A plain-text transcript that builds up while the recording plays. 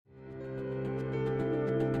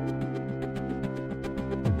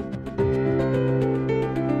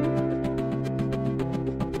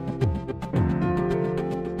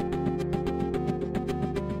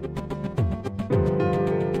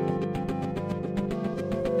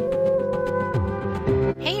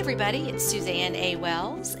Hey everybody, it's Suzanne A.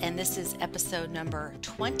 Wells, and this is episode number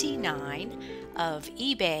 29 of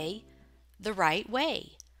eBay the Right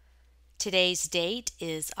Way. Today's date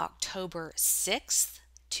is October 6th,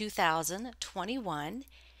 2021,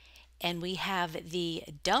 and we have the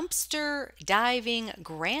dumpster diving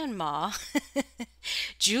grandma,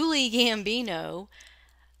 Julie Gambino,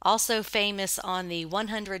 also famous on the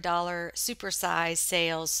 $100 supersize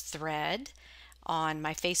sales thread on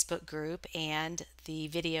my Facebook group and the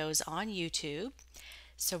videos on YouTube.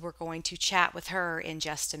 So we're going to chat with her in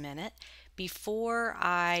just a minute. Before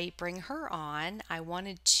I bring her on, I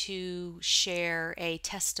wanted to share a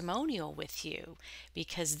testimonial with you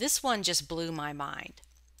because this one just blew my mind.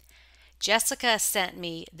 Jessica sent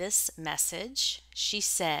me this message. She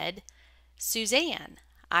said, Suzanne,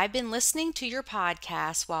 I've been listening to your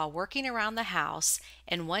podcast while working around the house,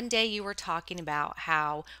 and one day you were talking about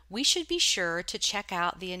how we should be sure to check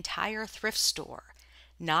out the entire thrift store,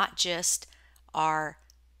 not just our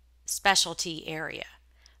specialty area.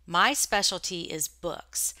 My specialty is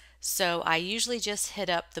books, so I usually just hit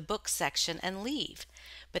up the book section and leave.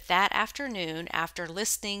 But that afternoon, after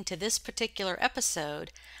listening to this particular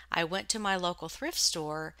episode, I went to my local thrift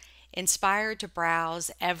store, inspired to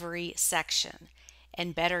browse every section.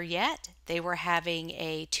 And better yet, they were having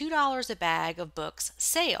a $2 a bag of books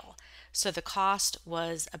sale, so the cost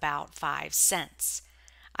was about 5 cents.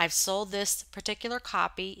 I've sold this particular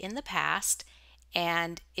copy in the past,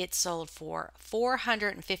 and it sold for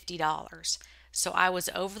 $450, so I was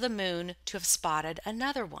over the moon to have spotted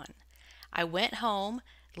another one. I went home,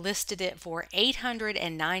 listed it for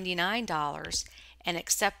 $899, and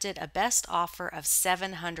accepted a best offer of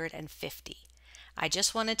 $750. I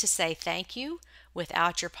just wanted to say thank you.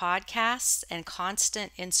 Without your podcasts and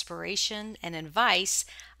constant inspiration and advice,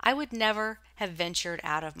 I would never have ventured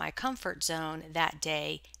out of my comfort zone that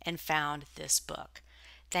day and found this book.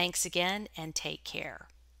 Thanks again and take care.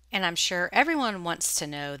 And I'm sure everyone wants to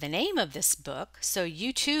know the name of this book, so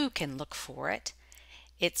you too can look for it.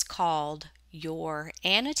 It's called Your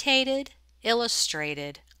Annotated,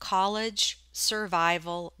 Illustrated College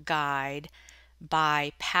Survival Guide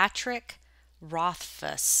by Patrick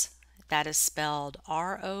Rothfuss. That is spelled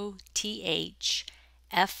Rothfuss.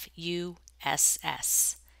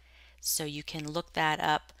 So you can look that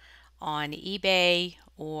up on eBay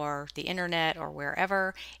or the internet or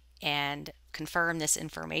wherever and confirm this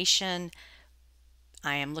information.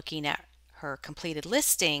 I am looking at her completed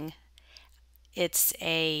listing. It's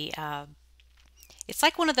it's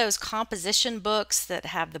like one of those composition books that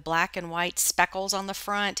have the black and white speckles on the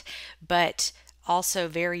front, but also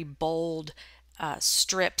very bold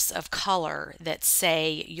strips of color that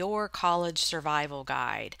say Your College Survival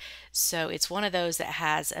Guide. So it's one of those that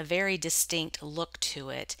has a very distinct look to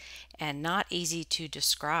it and not easy to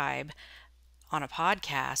describe on a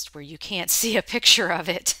podcast where you can't see a picture of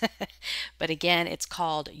it. But again, it's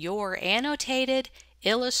called Your Annotated,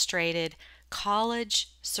 Illustrated College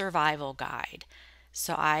Survival Guide.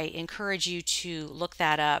 So I encourage you to look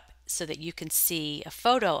that up so that you can see a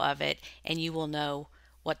photo of it and you will know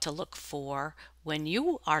what to look for when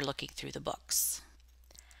you are looking through the books.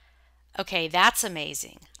 Okay, that's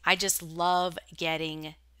amazing. I just love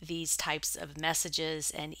getting these types of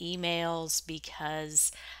messages and emails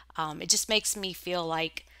because it just makes me feel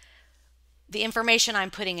like the information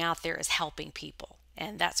I'm putting out there is helping people.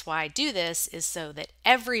 And that's why I do this, is so that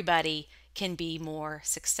everybody can be more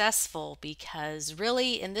successful, because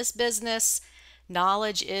really in this business,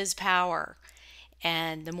 knowledge is power.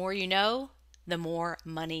 And the more you know, the more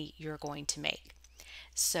money you're going to make.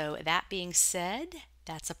 So that being said,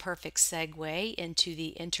 that's a perfect segue into the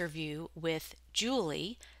interview with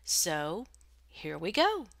Julie. So here we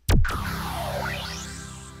go.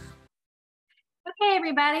 Okay,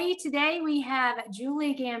 everybody. Today we have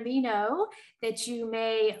Julie Gambino, that you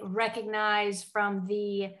may recognize from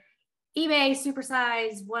the eBay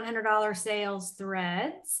Supersize $100 sales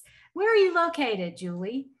threads. Where are you located,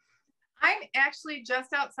 Julie? I'm actually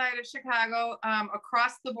just outside of Chicago,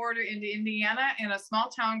 across the border into Indiana, in a small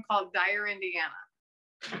town called Dyer, Indiana.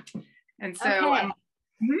 And so, okay.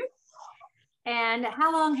 And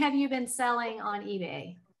how long have you been selling on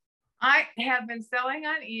eBay? I have been selling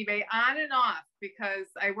on eBay on and off because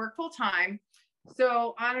I work full time.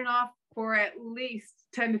 So on and off for at least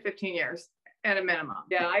 10 to 15 years at a minimum.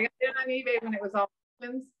 Yeah, I got in on eBay when it was all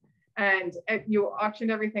auctions, and you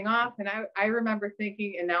auctioned everything off. And I remember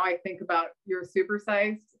thinking, and now I think about your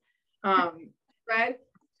supersized thread,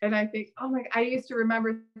 and I think, oh my, I used to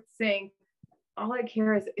remember saying, all I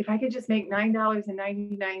care is if I could just make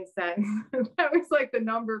 $9.99. That was like the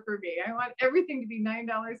number for me. I want everything to be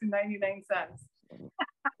 $9.99.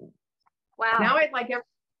 Wow. Now I'd like every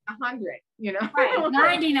 100, you know? Right,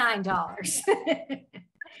 $99.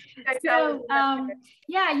 So,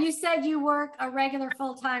 yeah, you said you work a regular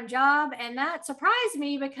full-time job, and that surprised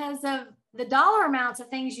me because of the dollar amounts of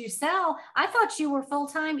things you sell. I thought you were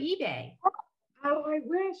full-time eBay. Oh, I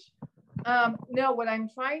wish. No, what I'm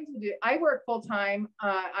trying to do, I work full-time.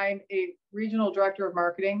 I'm a regional director of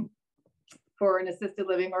marketing for an assisted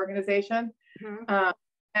living organization.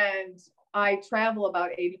 And I travel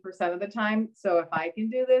about 80% of the time. So if I can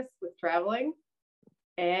do this with traveling,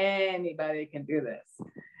 anybody can do this.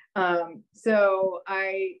 So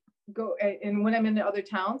I go, and when I'm in the other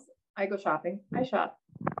towns, I go shopping, I shop.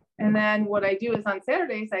 And then what I do is on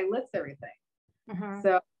Saturdays, I list everything.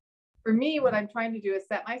 So for me, what I'm trying to do is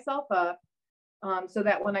set myself up so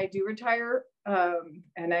that when I do retire,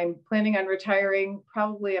 and I'm planning on retiring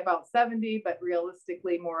probably about 70, but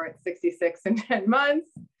realistically more at 66 in 10 months,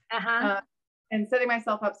 and setting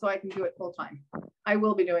myself up so I can do it full time. I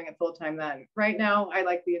will be doing it full time then. Right now, I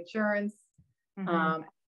like the insurance job.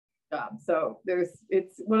 So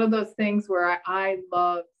it's one of those things where I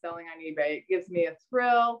love selling on eBay. It gives me a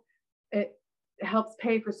thrill. It helps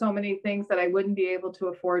pay for so many things that I wouldn't be able to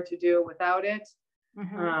afford to do without it.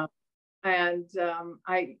 The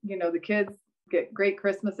kids get great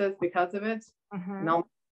Christmases because of it.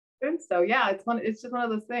 So yeah, it's just one of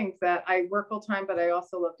those things that I work full time, but I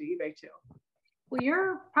also love to eBay too. Well,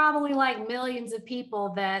 you're probably like millions of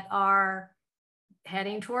people that are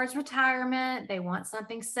heading towards retirement. They want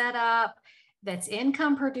something set up that's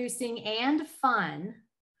income producing and fun.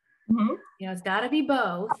 You know, it's got to be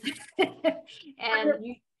both.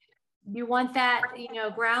 And you want that,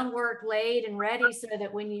 groundwork laid and ready so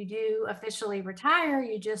that when you do officially retire,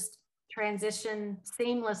 you just transition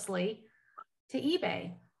seamlessly to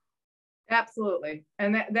eBay. Absolutely.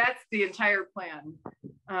 And that's the entire plan.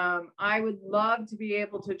 I would love to be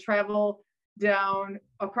able to travel down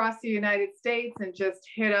across the United States and just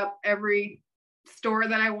hit up every store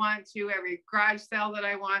that I want to, every garage sale that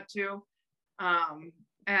I want to,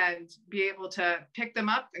 and be able to pick them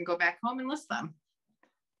up and go back home and list them.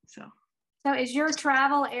 So is your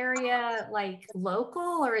travel area like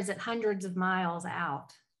local, or is it hundreds of miles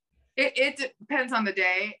out? It depends on the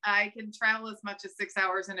day. I can travel as much as 6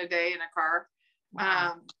 hours in a day in a car.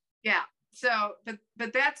 Wow. Yeah. So, but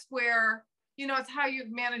that's where, it's how you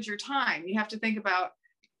manage your time. You have to think about,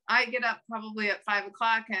 I get up probably at 5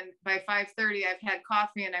 o'clock, and by 5:30, I've had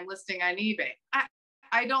coffee and I'm listing on eBay.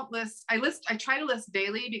 I don't list. I try to list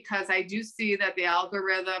daily because I do see that the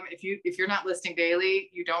algorithm, if you're not listing daily,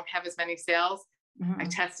 you don't have as many sales. I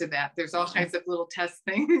tested that. There's all kinds of little test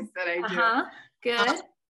things that I do. Good.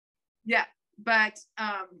 Yeah. But,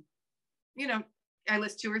 I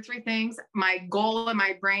list 2 or 3 things. My goal in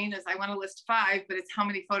my brain is I want to list 5, but it's how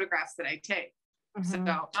many photographs that I take. So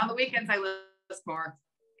on the weekends, I list more.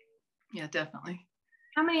 Yeah, definitely.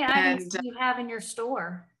 How many items do you have in your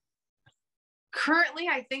store? Currently,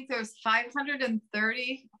 I think there's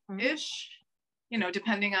 530-ish,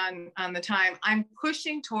 depending on the time. I'm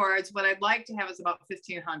pushing towards what I'd like to have is about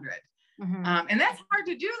 1,500. And that's hard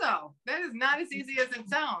to do, though. That is not as easy as it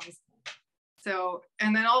sounds. So,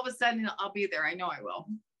 and then all of a sudden I'll be there. I know I will.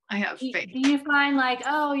 I have faith. Do you find like,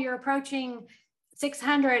 you're approaching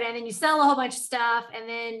 600 and then you sell a whole bunch of stuff and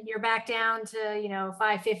then you're back down to,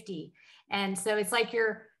 550. And so it's like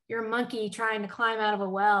you're a monkey trying to climb out of a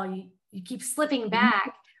well. You keep slipping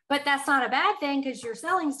back, but that's not a bad thing because you're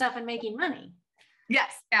selling stuff and making money.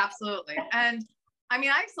 Yes, absolutely. And I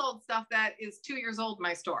mean, I've sold stuff that is 2 years old in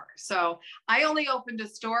my store. So I only opened a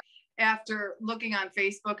store after looking on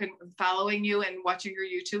Facebook and following you and watching your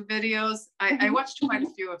YouTube videos. I watched quite a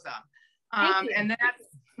few of them. And that's,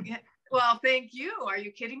 well, thank you. Are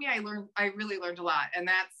you kidding me? I really learned a lot. And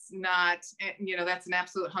that's not, that's an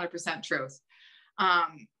absolute 100% truth.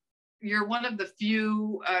 You're one of the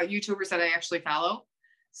few YouTubers that I actually follow.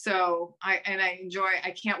 So I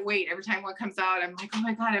can't wait. Every time one comes out, I'm like, oh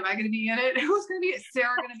my God, am I going to be in it? Who's going to be it?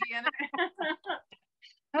 Sarah going to be in it?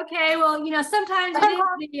 Okay, well, sometimes it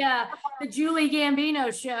is the Julie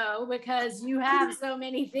Gambino show because you have so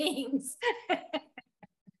many things.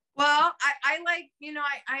 Well, I like,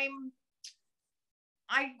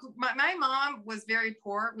 my mom was very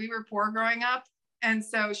poor. We were poor growing up. And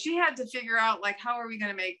so she had to figure out, like, how are we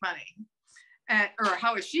going to make money? Or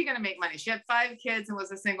how is she going to make money? She had 5 kids and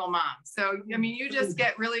was a single mom. So, I mean, you just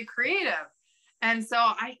get really creative. And so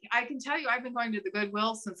I can tell you, I've been going to the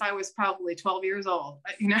Goodwill since I was probably 12 years old,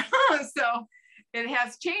 so it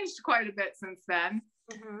has changed quite a bit since then.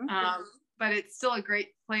 But it's still a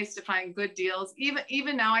great place to find good deals.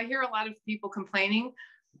 Even now, I hear a lot of people complaining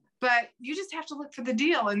but you just have to look for the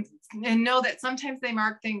deal and know that sometimes they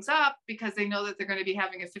mark things up because they know that they're going to be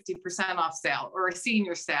having a 50% off sale or a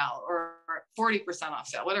senior sale or 40% off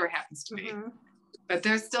sale, whatever it happens to be. But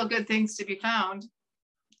there's still good things to be found.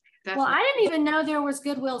 Definitely. Well, I didn't even know there was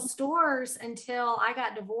Goodwill stores until I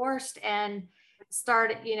got divorced and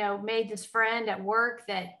started, made this friend at work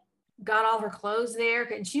that got all her clothes there.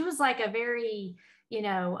 And she was like a very,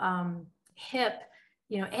 hip,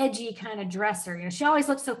 edgy kind of dresser. She always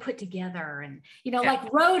looked so put together and,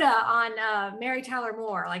 like Rhoda on Mary Tyler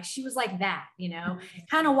Moore, like she was like that,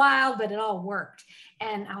 kind of wild, but it all worked.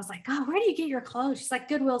 And I was like, oh, where do you get your clothes? She's like,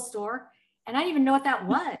 Goodwill store. And I didn't even know what that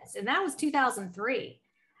was. And that was 2003.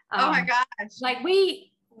 Oh my gosh. Like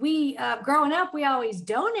we growing up, we always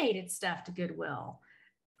donated stuff to Goodwill.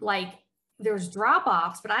 Like there was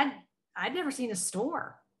drop-offs, but I'd never seen a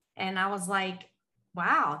store. And I was like,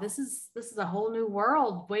 wow, this is a whole new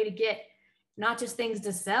world, way to get not just things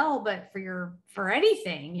to sell, but for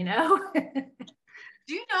anything, Do you know,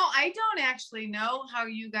 I don't actually know how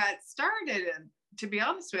you got started. And to be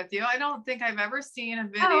honest with you, I don't think I've ever seen a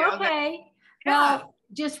video. Oh, okay. Well,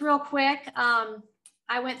 just real quick.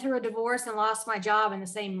 I went through a divorce and lost my job in the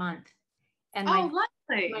same month. And my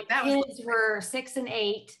kids were 6 and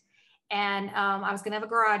 8. And I was going to have a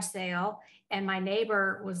garage sale. And my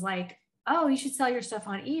neighbor was like, oh, you should sell your stuff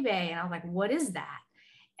on eBay. And I was like, what is that?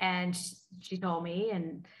 And she told me,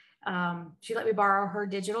 and she let me borrow her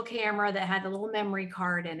digital camera that had the little memory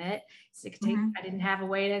card in it. So it could take, I didn't have a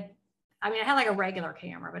way to, I had like a regular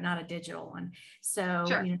camera, but not a digital one. So,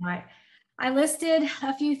 I listed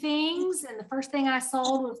a few things, and the first thing I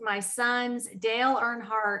sold was my son's Dale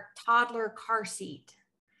Earnhardt toddler car seat.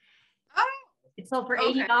 Oh, it sold for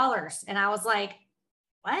 $80. And I was like,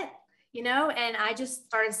 what? And I just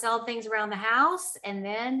started selling things around the house. And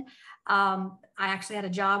then I actually had a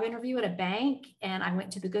job interview at a bank, and I went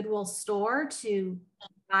to the Goodwill store to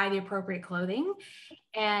buy the appropriate clothing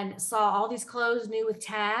and saw all these clothes new with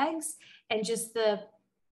tags, and just it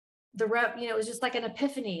was just like an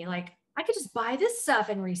epiphany. Like, I could just buy this stuff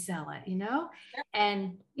and resell it,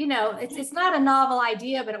 and, it's not a novel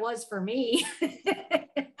idea, but it was for me.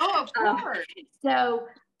 Oh, of course. So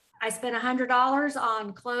I spent $100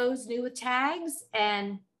 on clothes new with tags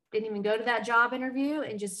and didn't even go to that job interview,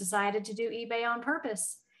 and just decided to do eBay on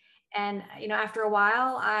purpose. And, after a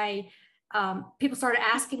while, people started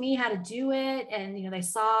asking me how to do it. And, they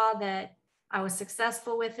saw that I was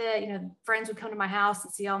successful with it. Friends would come to my house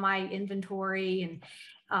and see all my inventory, and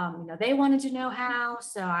they wanted to know how.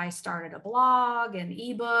 So I started a blog and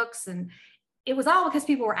ebooks, and it was all because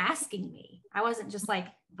people were asking me. I wasn't just like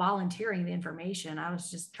volunteering the information. I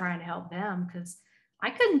was just trying to help them, because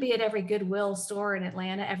I couldn't be at every Goodwill store in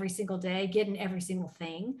Atlanta every single day, getting every single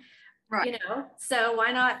thing, right? So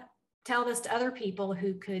why not tell this to other people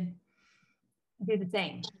who could do the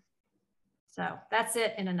same? So that's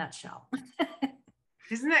it in a nutshell.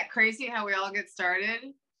 Isn't that crazy how we all get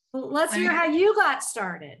started? Well, let's hear how you got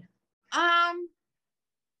started. I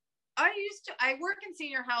work in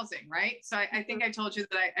senior housing, right? So I think I told you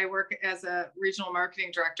that I work as a regional marketing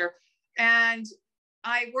director, and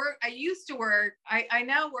I used to work, I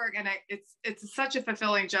now work, and it's such a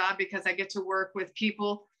fulfilling job because I get to work with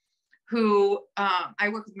people who, I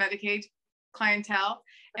work with Medicaid clientele.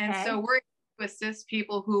 And so we're to assist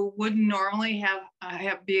people who wouldn't normally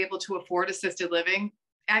be able to afford assisted living.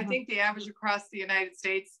 I think the average across the United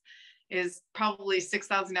States is probably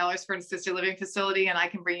 $6,000 for an assisted living facility, and I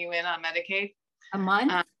can bring you in on Medicaid. A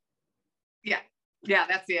month? Yeah,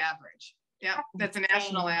 that's the average. Yeah, that's a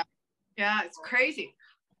national average. Yeah, it's crazy.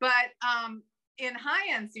 But in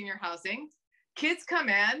high-end senior housing, kids come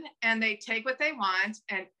in and they take what they want,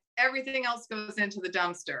 and everything else goes into the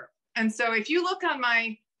dumpster. And so if you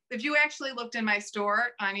actually looked in my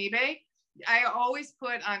store on eBay, I always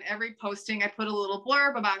put on every posting, I put a little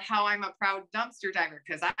blurb about how I'm a proud dumpster diver,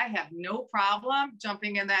 because I have no problem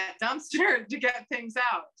jumping in that dumpster to get things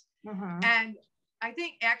out. And I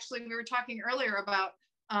think actually we were talking earlier about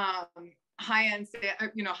high-end,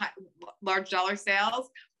 large dollar sales.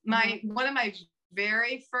 One of my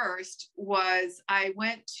very first was I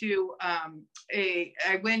went in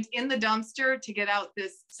the dumpster to get out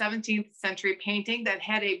this 17th century painting that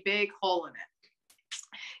had a big hole in it.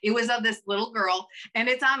 It was of this little girl, and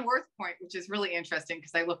it's on Worth Point, which is really interesting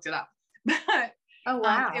because I looked it up. But oh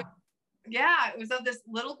wow. It was of this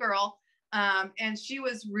little girl, and she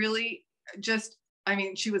was really just,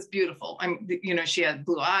 she was beautiful. She had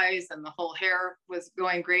blue eyes and the whole hair was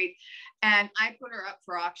going great. And I put her up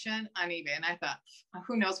for auction on eBay, and I thought,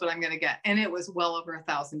 who knows what I'm going to get? And it was well over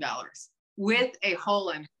 $1,000 with a hole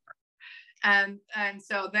in her.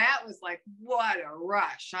 so that was like, what a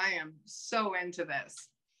rush. I am so into this.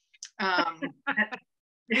 That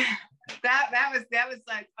was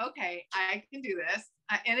like, okay, I can do this.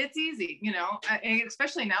 And it's easy, you know, and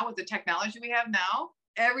especially now with the technology we have now,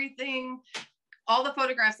 everything, all the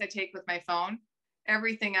photographs I take with my phone,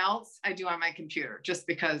 everything else I do on my computer, just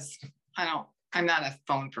because I'm not a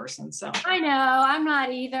phone person. So I know, I'm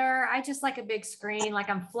not either. I just like a big screen, like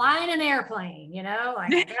I'm flying an airplane, you know,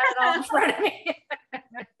 like I got it all in front of me.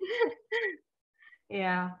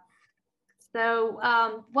 Yeah.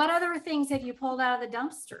 So what other things have you pulled out of the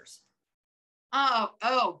dumpsters?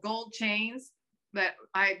 Oh, gold chains. That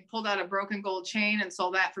I pulled out a broken gold chain and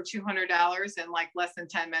sold that for $200 in like less than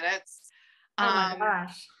 10 minutes. Oh my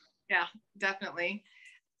gosh. Yeah, definitely.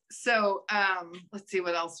 So let's see,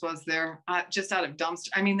 what else was there? Just out of dumpster.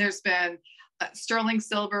 I mean, there's been sterling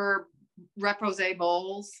silver repose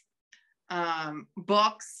bowls,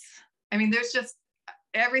 books. I mean, there's just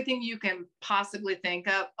everything you can possibly think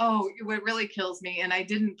of. Oh, what really kills me, and I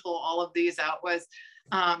didn't pull all of these out, was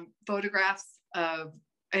photographs of,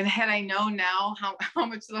 and had I known now how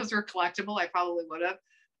much those were collectible, I probably would have.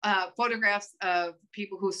 Photographs of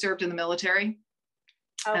people who served in the military.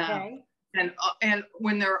 Okay. And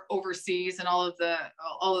when they're overseas, and all of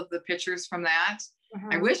the pictures from that.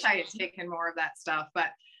 I wish I had taken more of that stuff,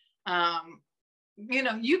 but you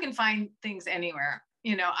know, you can find things anywhere.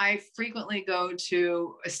 You know, I frequently go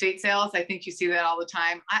to estate sales. I think you see that all the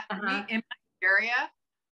time. We in my area,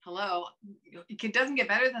 hello, it doesn't get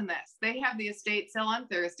better than this. They have the estate sale on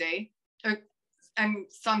Thursday, and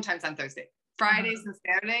sometimes on Thursday, Fridays and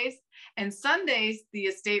Saturdays, and Sundays. The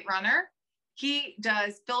estate runner, he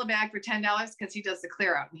does fill a bag for $10 because he does the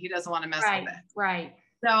clear out and he doesn't want to mess with it. Right.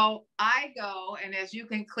 So I go, and as you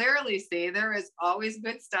can clearly see, there is always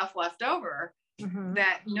good stuff left over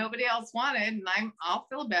that nobody else wanted, and I'll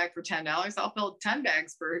fill a bag for $10. I'll fill 10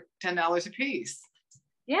 bags for $10 a piece.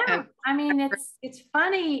 Yeah, and I mean, it's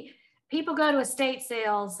funny. People go to estate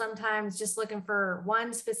sales sometimes just looking for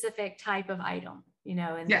one specific type of item, you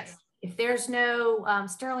know, and yes. If there's no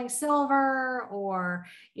sterling silver, or,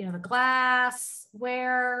 you know, the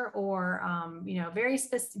glassware, or, you know, very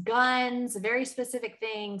specific guns, very specific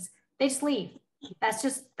things, they just leave. That's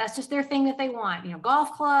just their thing that they want, you know,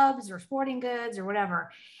 golf clubs or sporting goods or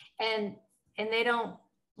whatever. And they don't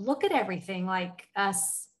look at everything like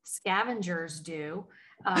us scavengers do.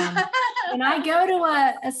 When I go to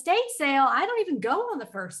a estate sale, I don't even go on the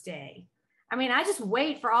first day. I mean, I just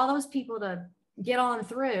wait for all those people to get on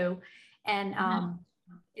through, and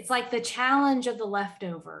it's like the challenge of the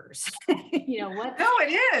leftovers. You know what? No,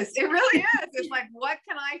 it is. It really is. It's like, what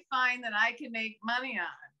can I find that I can make money on?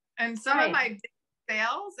 And some of my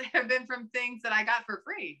sales have been from things that I got for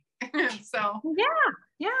free. So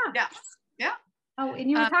yeah. Oh, and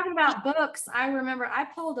you were talking about books. I remember I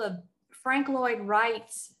pulled a Frank Lloyd Wright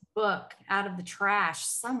book out of the trash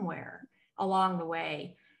somewhere along the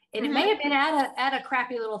way. And it may have been at a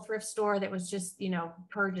crappy little thrift store that was just, you know,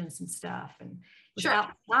 purging some stuff, and was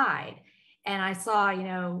outside. And I saw, you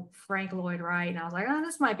know, Frank Lloyd Wright, and I was like, oh,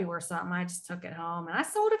 this might be worth something. I just took it home, and I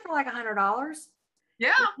sold it for like $100.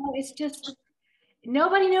 Yeah. You know, it's just,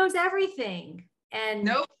 nobody knows everything.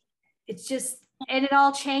 And it's just, and it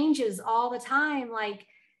all changes all the time. Like,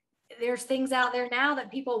 there's things out there now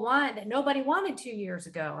that people want that nobody wanted 2 years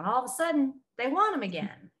ago, and all of a sudden they want them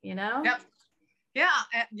again, you know? Yep.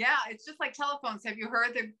 Yeah. It's just like telephones. Have you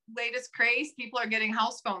heard the latest craze? People are getting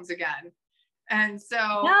house phones again. And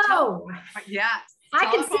so, yes, I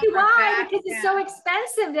can see why, because it's so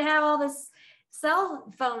expensive to have all this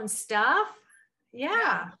cell phone stuff.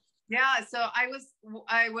 Yeah. So I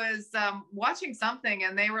was watching something,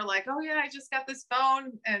 and they were like, oh yeah, I just got this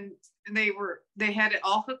phone, and they had it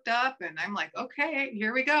all hooked up, and I'm like, okay,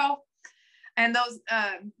 here we go. And those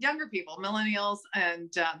younger people, millennials,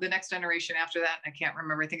 and the next generation after that, I can't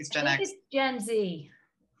remember. I think it's Gen X. It's Gen Z.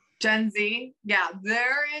 Gen Z. Yeah,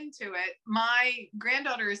 they're into it. My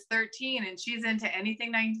granddaughter is 13, and she's into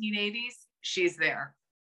anything 1980s. She's there.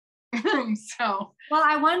 So. Well,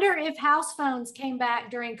 I wonder if house phones came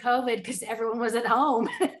back during COVID because everyone was at home.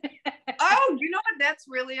 Oh, you know what? That's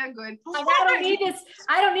really a good point. Like,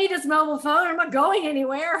 I don't need this mobile phone. I'm not going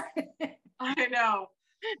anywhere. I know.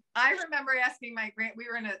 I remember asking my we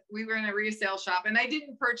were in a resale shop, and I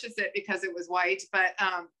didn't purchase it because it was white, but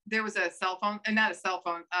there was a cell phone, and not a cell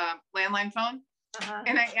phone, landline phone.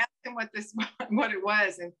 And I asked him what it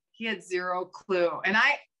was, and he had zero clue. And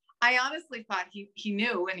I honestly thought he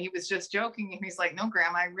knew, and he was just joking. And he's like, no,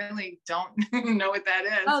 Grandma, I really don't know what that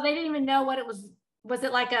is. Oh, they didn't even know what it was. Was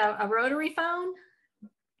it like a rotary phone?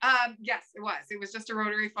 Yes, it was. It was just a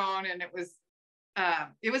rotary phone, and it was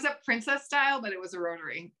it was a princess style, but it was a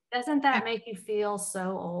rotary. Doesn't that make you feel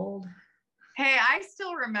so old? Hey, I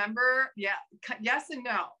still remember, yeah, yes and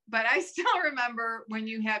no, but I still remember when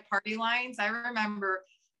you had party lines. I remember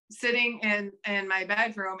sitting in my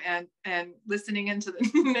bedroom and listening into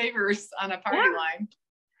the neighbors on a party line.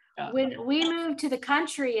 Yeah. When we moved to the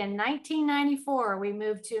country in 1994, we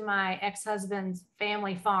moved to my ex-husband's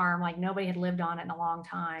family farm. Like nobody had lived on it in a long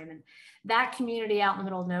time. And that community out in the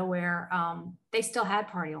middle of nowhere, they still had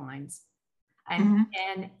party lines.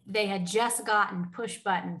 And they had just gotten push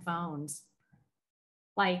button phones.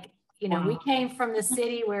 Like, you know, we came from the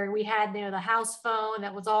city where we had, you know, the house phone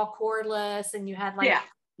that was all cordless, and you had like,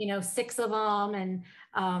 you know, 6 of them.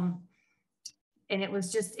 And it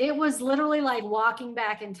was literally like walking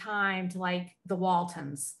back in time to like the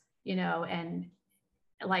Waltons, you know, and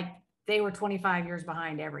like they were 25 years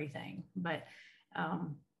behind everything. But I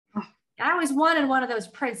always wanted one of those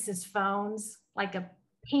princess phones, like a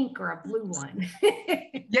pink or a blue one.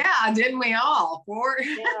 Yeah, didn't we all?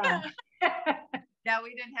 Yeah. Yeah,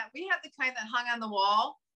 we had the kind that hung on the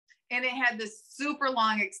wall, and it had this super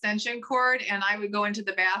long extension cord, and I would go into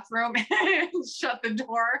the bathroom and shut the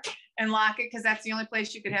door and lock it, because that's the only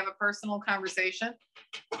place you could have a personal conversation.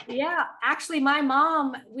 Yeah, actually my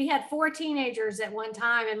mom, we had 4 teenagers at one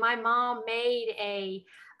time, and my mom made a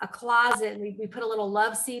closet, and we put a little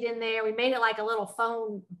love seat in there. We made it like a little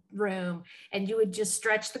phone room, and you would just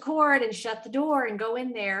stretch the cord and shut the door and go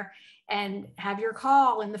in there and have your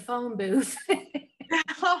call in the phone booth.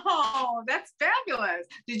 Oh, that's fabulous.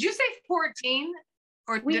 Did you say 14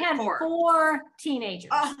 or we had 4 teenagers?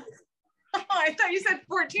 Oh, I thought you said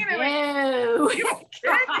 14. No. You're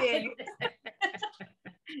kidding.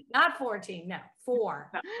 Not 14, no,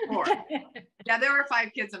 4. No, 4. Yeah, there were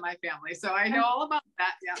 5 kids in my family, so I know all about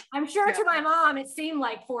that. Yeah, I'm sure to my mom it seemed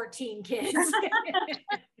like 14 kids.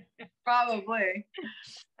 Probably.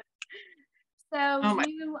 So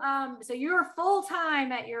so you're full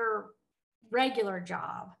time at your regular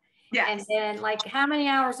job. Yes. And then like how many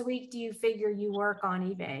hours a week do you figure you work on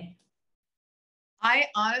eBay? I'm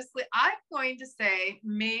going to say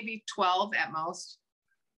maybe 12 at most.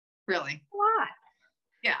 Really? A lot.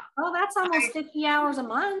 Yeah. Well, that's almost 50 hours a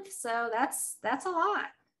month. So that's a lot.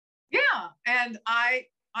 Yeah. And I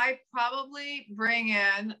probably bring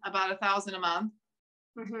in about 1,000 a month.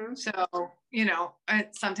 So, you know,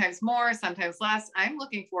 sometimes more, sometimes less. I'm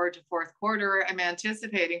looking forward to fourth quarter. I'm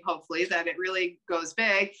anticipating, hopefully, that it really goes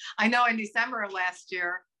big. I know in December of last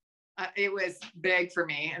year, it was big for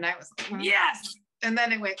me, and I was like, yes. And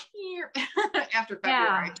then it went here after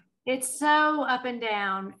February. Yeah, it's so up and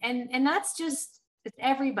down, and that's just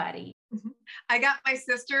everybody. I got my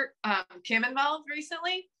sister Kim involved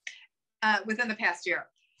recently, within the past year,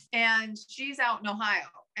 and she's out in Ohio.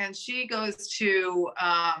 And she goes to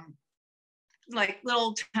like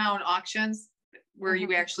little town auctions where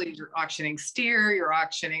you're auctioning steer, you're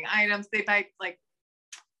auctioning items. They buy like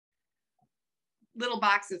little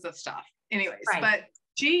boxes of stuff. Anyways, but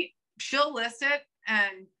she'll list it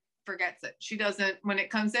and forgets it. She doesn't, when it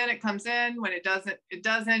comes in, it comes in. When it doesn't, it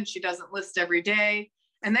doesn't. She doesn't list every day.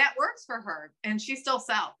 And that works for her. And she still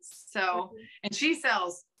sells. So, and she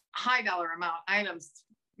sells high dollar amount items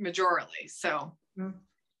majorly. So.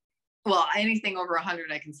 Well, anything over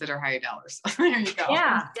 100, I consider high dollars. There you go.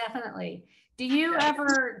 Yeah, definitely. Do you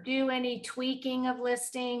ever do any tweaking of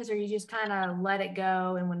listings, or you just kind of let it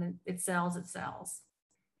go, and when it sells, it sells?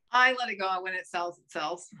 I let it go. When it sells, it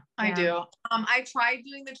sells. Yeah. I do. I tried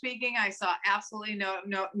doing the tweaking. I saw absolutely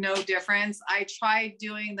no difference. I tried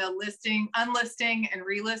doing the listing, unlisting, and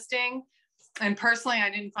relisting. And personally, I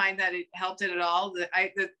didn't find that it helped it at all.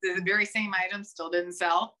 The very same item still didn't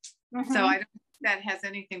sell. So I don't that has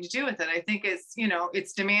anything to do with it. I think it's, you know,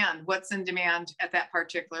 it's demand. What's in demand at that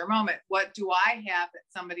particular moment? What do I have that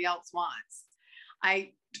somebody else wants?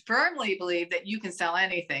 I firmly believe that you can sell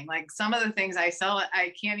anything. Like some of the things I sell,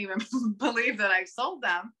 I can't even believe that I've sold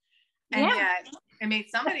them. And yet I made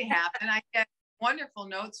somebody happen. I get wonderful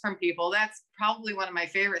notes from people. That's probably one of my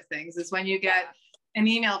favorite things is when you get an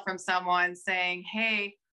email from someone saying,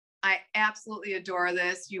 hey, I absolutely adore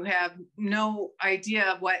this. You have no idea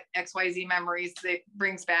of what XYZ memories it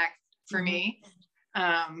brings back for me.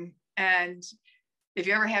 And if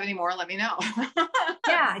you ever have any more, let me know.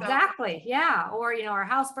 Yeah, exactly. Yeah. Or, you know, our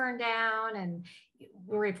house burned down and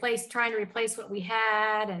we're trying to replace what we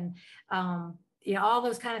had, and, you know, all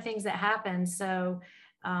those kind of things that happen. So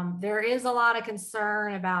there is a lot of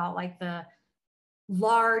concern about like the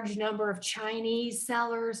large number of Chinese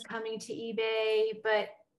sellers coming to eBay, but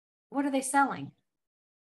what are they selling?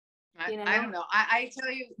 I don't know. I tell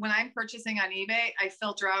you, when I'm purchasing on eBay, I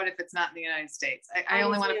filter out if it's not in the United States. I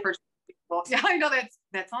only want to purchase Well, yeah, I know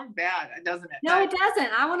that sounds bad, doesn't it? No, it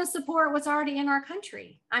doesn't. I want to support what's already in our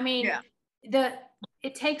country. I mean, yeah.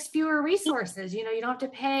 it takes fewer resources. You know, you don't have to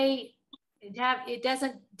pay. It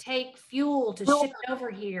doesn't take fuel to ship it over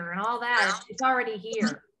here and all that. It's already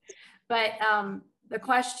here. But the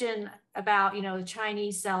question about, you know, the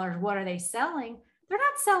Chinese sellers, what are they selling? They're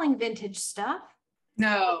not selling vintage stuff.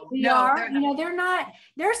 No, We no, are. You know, they're not.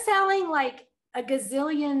 They're selling like a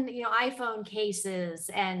gazillion, you know, iPhone cases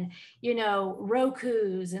and, you know,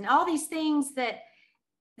 Rokus and all these things that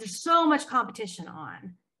there's so much competition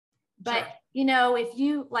on. But, sure. you know, if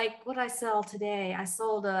you like what I sell today, I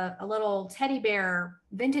sold a little teddy bear,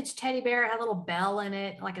 vintage teddy bear, it had a little bell in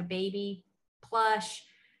it, like a baby plush,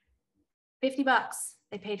 $50.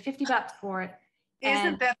 They paid $50 for it.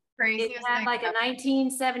 Isn't that crazy? It had like a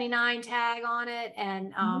 1979 tag on it.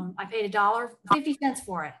 And I paid $1.50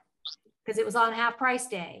 for it because it was on half price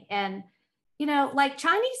day. And, you know, like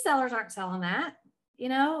Chinese sellers aren't selling that. You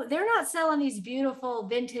know, they're not selling these beautiful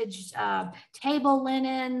vintage table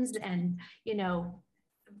linens and, you know,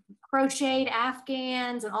 crocheted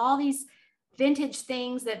Afghans and all these vintage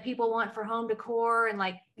things that people want for home decor and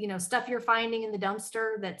like, you know, stuff you're finding in the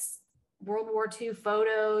dumpster that's World War II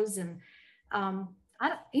photos. And,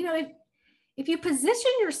 you know, if you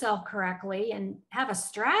position yourself correctly and have a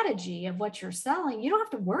strategy of what you're selling, you don't have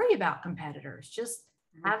to worry about competitors. Just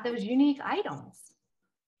have those unique items.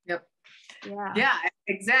 Yep. Yeah. Yeah,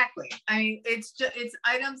 exactly. I mean, it's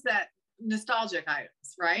items that nostalgic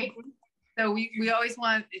items, right? Mm-hmm. So we always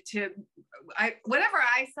want whatever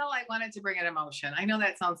I sell, I want it to bring an emotion. I know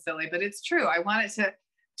that sounds silly, but it's true. I want it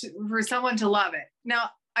for someone to love it. Now,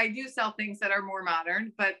 I do sell things that are more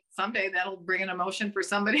modern, but someday that'll bring an emotion for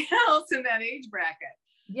somebody else in that age bracket.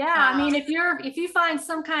 Yeah, I mean, if you find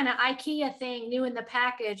some kind of IKEA thing new in the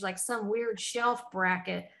package, like some weird shelf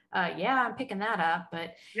bracket, yeah, I'm picking that up.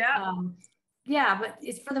 But yeah, but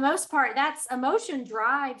it's for the most part, that's emotion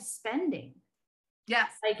drives spending.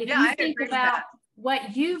 Yes. Like if you think about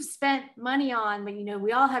what you've spent money on, but you know,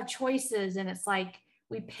 we all have choices, and it's like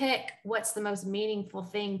we pick what's the most meaningful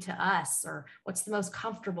thing to us, or what's the most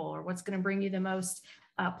comfortable, or what's going to bring you the most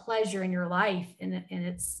pleasure in your life. And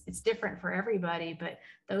it's different for everybody, but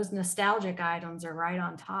those nostalgic items are right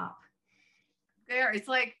on top. It's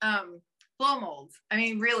like blow molds. I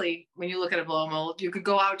mean, really, when you look at a blow mold, you could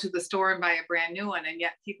go out to the store and buy a brand new one, and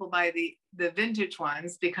yet people buy the vintage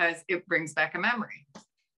ones because it brings back a memory.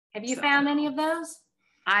 Have you found any of those?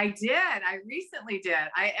 I did. I recently did.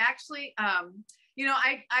 I actually, you know,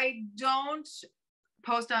 I don't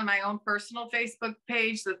post on my own personal Facebook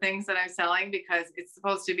page the things that I'm selling because it's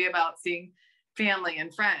supposed to be about seeing family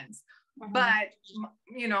and friends. Mm-hmm. But,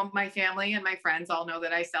 you know, my family and my friends all know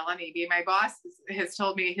that I sell on eBay. My boss has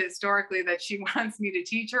told me historically that she wants me to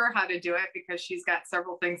teach her how to do it because she's got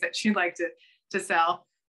several things that she'd like to sell.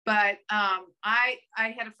 But I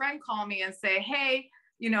had a friend call me and say, hey,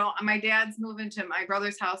 you know, my dad's moving to my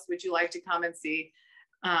brother's house. Would you like to come and see?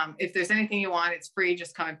 If there's anything you want, it's free.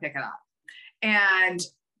 Just come and pick it up. And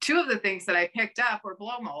two of the things that I picked up were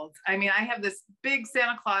blow molds. I mean, I have this big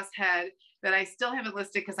Santa Claus head that I still haven't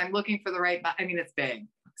listed because I'm looking for the right, I mean, it's big.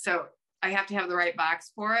 So I have to have the right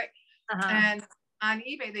box for it. Uh-huh. And on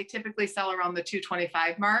eBay, they typically sell around the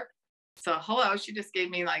 $225 mark. So hello, she just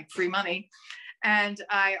gave me like free money. And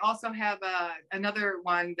I also have another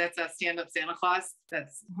one that's a stand-up Santa Claus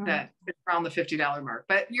that's around the $50 mark.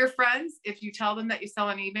 But your friends, if you tell them that you sell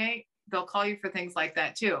on eBay, they'll call you for things like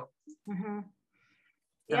that too. Mm-hmm.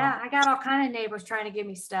 Yeah, I got all kind of neighbors trying to give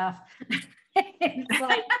me stuff. It's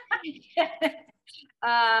like,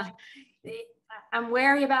 I'm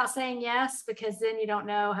wary about saying yes because then you don't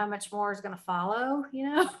know how much more is going to follow, you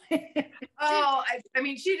know? Oh, I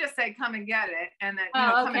mean, she just said, come and get it. And then, you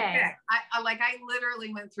know, come and pick. I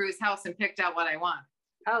literally went through his house and picked out what I want.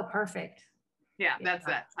 Oh, perfect. Yeah, that's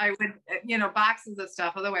it. I would, you know, boxes of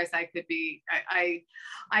stuff. Otherwise I could be, I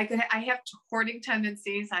have hoarding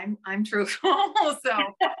tendencies. I'm truthful. So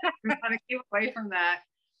I'm going to keep away from that.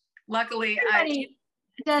 Luckily, everybody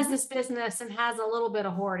does this business and has a little bit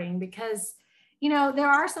of hoarding because, you know, there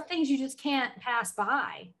are some things you just can't pass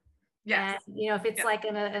by. Yeah. You know, if it's like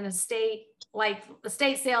an estate, like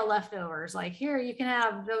estate sale leftovers, like here, you can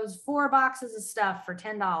have those 4 boxes of stuff for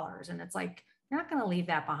 $10. And it's like, you're not going to leave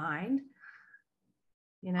that behind.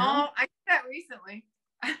 You know? Oh, I did that recently.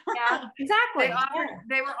 Yeah, exactly.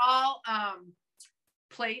 They were all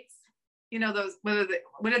plates, you know, those, what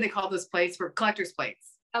do they call those plates? For collector's plates.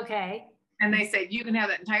 Okay. And they said, you can have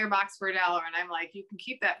that entire box for $1. And I'm like, you can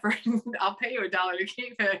keep that for, I'll pay you $1 to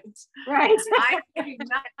keep it. Right. I do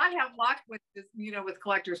not have luck with this, you know, with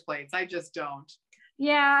collector's plates. I just don't.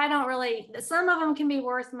 Yeah, I don't really, some of them can be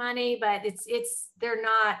worth money, but they're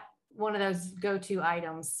not one of those go-to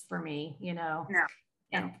items for me, you know. No.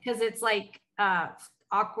 And because it's like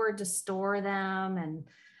awkward to store them, and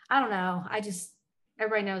I don't know.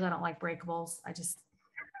 Everybody knows I don't like breakables.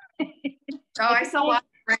 Oh, I sell a lot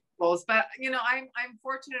of breakables, but I'm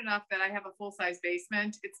fortunate enough that I have a full-size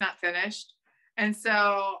basement. It's not finished. And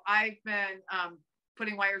so I've been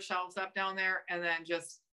putting wire shelves up down there and then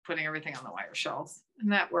just putting everything on the wire shelves,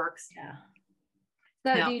 and that works. Yeah.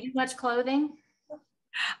 So do you do much clothing?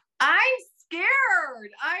 I'm scared.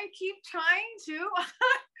 I keep trying to.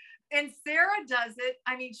 And Sarah does it.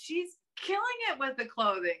 I mean, she's killing it with the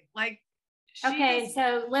clothing. Like,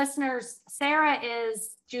 so listeners, Sarah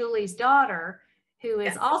is Julie's daughter, who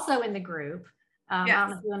is also in the group. I don't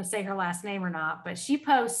know if you want to say her last name or not, but she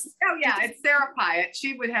posts. Oh yeah, it's Sarah Pyatt.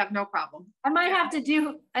 She would have no problem. I might have to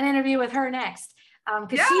do an interview with her next,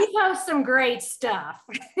 because she posts some great stuff.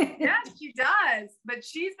 Yeah, she does. But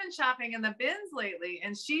she's been shopping in the bins lately,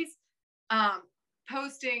 and she's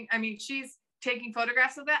posting. I mean, she's taking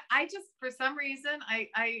photographs of that. I just, for some reason,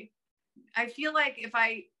 I feel like if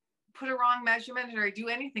I put a wrong measurement or I do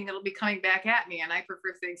anything, it'll be coming back at me, and I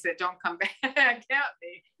prefer things that don't come back at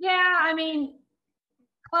me. Yeah, I mean,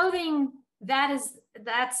 clothing,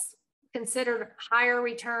 that's considered higher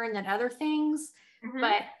return than other things. Mm-hmm.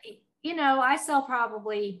 But I sell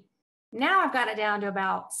probably, now I've got it down to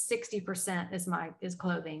about 60% is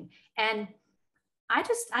clothing, and I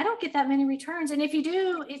don't get that many returns. And if you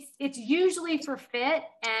do, it's usually for fit,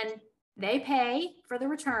 and they pay for the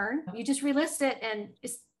return. You just relist it, and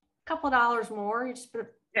it's a couple of dollars more. You just put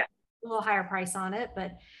a little higher price on it,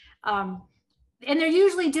 but and they're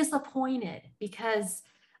usually disappointed because,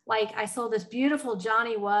 like, I sold this beautiful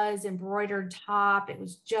Johnny Was embroidered top. It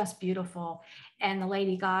was just beautiful. And the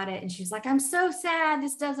lady got it, and she's like, I'm so sad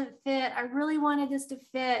this doesn't fit. I really wanted this to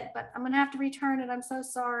fit, but I'm going to have to return it. I'm so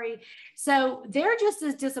sorry. So they're just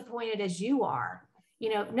as disappointed as you are.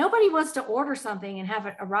 Nobody wants to order something and have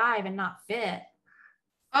it arrive and not fit.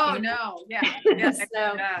 Oh, no. Yeah.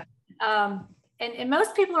 So, and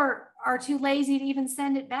most people are too lazy to even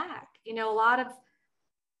send it back. A lot of,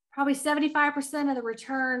 probably 75% of the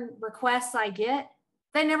return requests I get,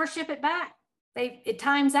 they never ship it back. It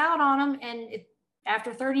times out on them, and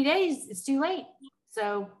after 30 days, it's too late.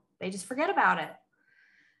 So they just forget about it.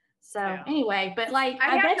 So anyway, but like,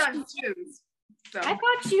 I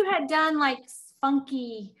thought you had done like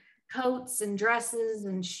funky coats and dresses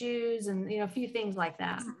and shoes and, a few things like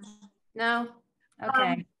that. No?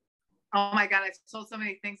 Okay. Oh my God. I've sold so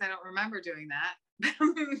many things. I don't remember doing that.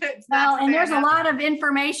 Well, and there's a lot of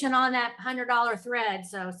information on that $100 thread,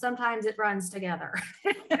 so sometimes it runs together.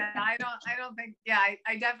 I don't think. Yeah,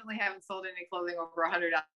 I definitely haven't sold any clothing over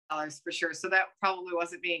 $100 for sure. So that probably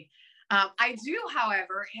wasn't me. I do,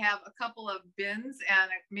 however, have a couple of bins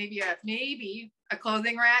and maybe a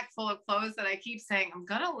clothing rack full of clothes that I keep saying I'm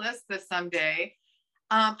gonna list this someday.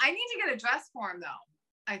 I need to get a dress form though.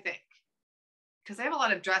 I think, because I have a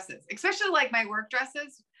lot of dresses, especially like my work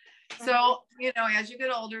dresses. So, as you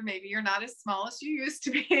get older, maybe you're not as small as you used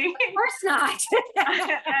to be. Of course not.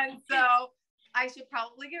 And so I should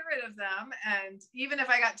probably get rid of them. And even if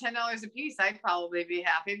I got $10 a piece, I'd probably be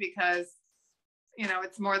happy because,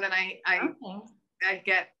 it's more than I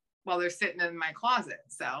get while they're sitting in my closet.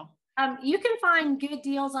 So you can find good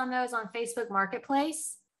deals on those on Facebook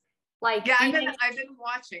Marketplace. Like, I've been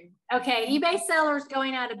watching. Okay, eBay sellers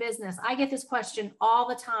going out of business. I get this question all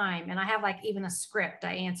the time, and I have like even a script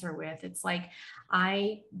I answer with. It's like,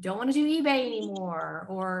 I don't want to do eBay anymore,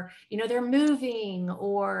 or they're moving,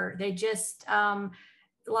 or they just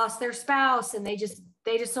lost their spouse, and they just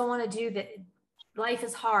don't want to do that. Life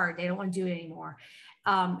is hard. They don't want to do it anymore.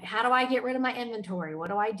 How do I get rid of my inventory? What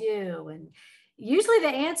do I do? And usually the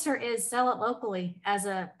answer is sell it locally as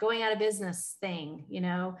a going out of business thing,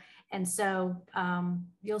 And so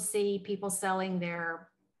you'll see people selling their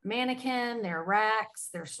mannequin, their racks,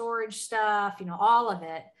 their storage stuff, all of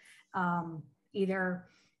it, either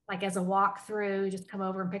like as a walkthrough, just come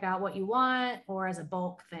over and pick out what you want, or as a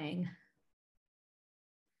bulk thing.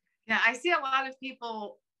 Yeah, I see a lot of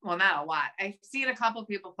people, well, not a lot. I've seen a couple of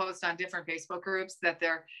people post on different Facebook groups that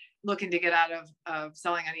they're looking to get out of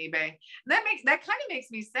selling on eBay. That kind of makes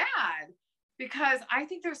me sad, because I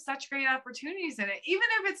think there's such great opportunities in it. Even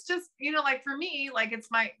if it's just, like for me, like it's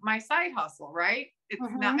my side hustle, right? It's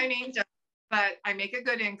not, but I make a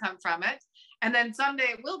good income from it. And then someday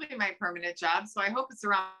it will be my permanent job. So I hope it's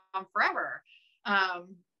around forever.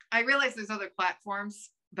 I realize there's other platforms,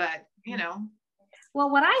 but Well,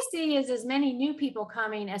 what I see is as many new people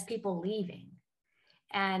coming as people leaving.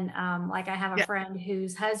 And like I have a friend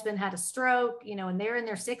whose husband had a stroke, you know, and they're in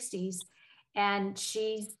their 60s, and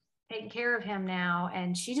she's taking care of him now.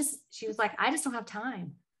 And she was like, I just don't have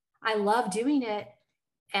time. I love doing it.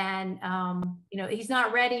 And, you know, he's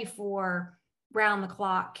not ready for round the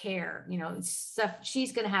clock care, you know, stuff.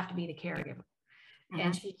 She's going to have to be the caregiver.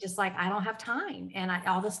 And she's just like, I don't have time. And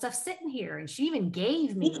all this stuff's sitting here. And she even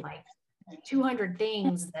gave me like 200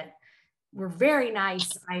 things that were very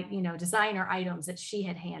nice, you know, designer items that she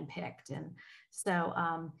had handpicked. And so,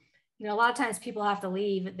 you know, a lot of times people have to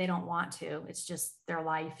leave if they don't want to. It's just their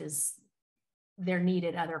life is, they're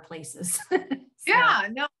needed other places. So, yeah,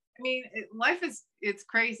 no, I mean, life is, it's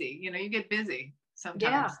crazy. You know, you get busy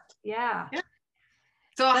sometimes. Yeah.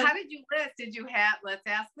 So how did you list? Did you have, let's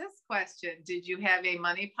ask this question. Did you have a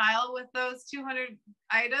money pile with those 200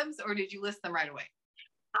 items, or did you list them right away?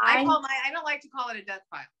 I don't like to call it a death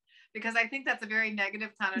pile, because I think that's a very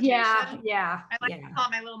negative connotation. Yeah. I like to call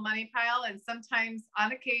it my little money pile. And sometimes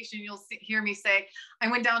on occasion, you'll hear me say,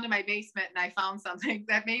 I went down to my basement and I found something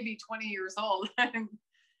that may be 20 years old.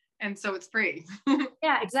 And so it's free.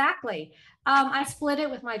 Yeah, exactly. I split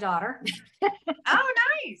it with my daughter. Oh,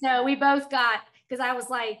 nice. So we both got, because I was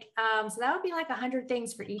like, so that would be like 100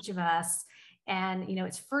 things for each of us. And, you know,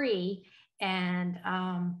 it's free. And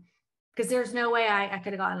because there's no way I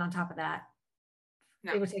could have gotten on top of that.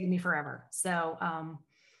 No. It would take me forever. So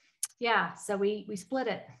yeah, so we split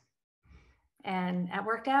it, and that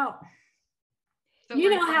worked out. So you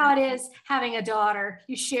know how it is having a daughter,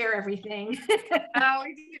 you share everything. Oh,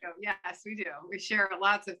 we do. Yes, we do. We share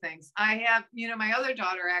lots of things. I have, you know, my other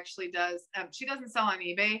daughter actually does, she doesn't sell on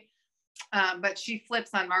eBay, but she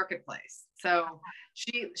flips on Marketplace. So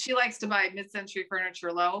she likes to buy mid-century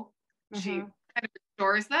furniture low. She kind of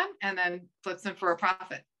stores them and then flips them for a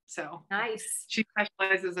profit. So nice. She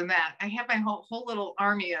specializes in that. I have my whole little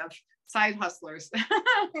army of side hustlers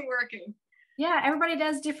working. Yeah, everybody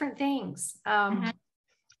does different things.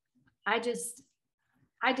 I did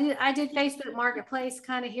Facebook Marketplace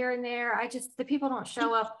kind of here and there. The people don't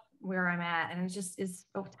show up where I'm at, and it just is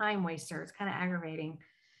a time waster. It's kind of aggravating.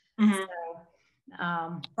 So,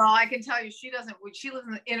 well, I can tell you, she lives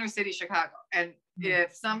in the inner city Chicago, and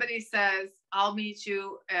if somebody says, I'll meet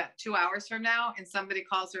you at 2 hours from now, and somebody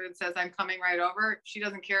calls her and says, I'm coming right over, she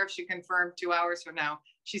doesn't care if she confirmed 2 hours from now.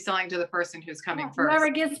 She's selling to the person who's coming first.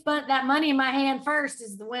 Whoever gets that money in my hand first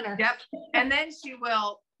is the winner. Yep. And then she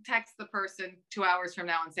will text the person 2 hours from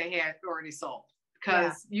now and say, hey, I've already sold,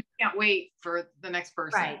 because you can't wait for the next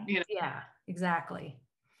person. Right. You know? Yeah, exactly.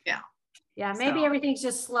 Yeah. Maybe everything's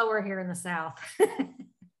just slower here in the South.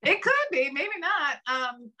 It could be, maybe not.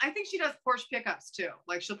 I think she does porch pickups too.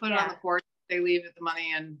 Like she'll put it on the porch. They leave the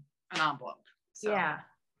money in an envelope. So. Yeah.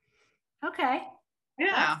 Okay.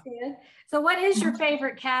 Yeah. That's good. So what is your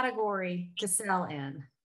favorite category to sell in?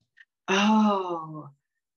 Oh,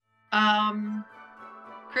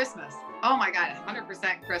 Christmas. Oh my God,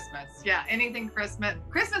 100% Christmas. Yeah, anything Christmas.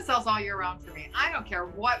 Christmas sells all year round for me. I don't care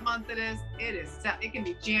what month it is. It can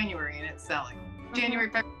be January and it's selling. January,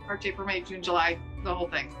 February, March, April, May, June, July, the whole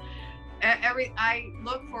thing. I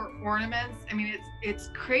look for ornaments. I mean, it's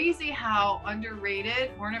crazy how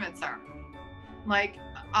underrated ornaments are. Like,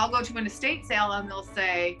 I'll go to an estate sale and they'll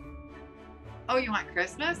say, oh, you want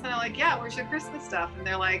Christmas? And I'm like, yeah, where's your Christmas stuff? And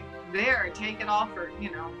they're like, there, take it all for,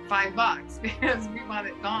 $5 because we want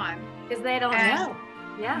it gone. Because they don't know.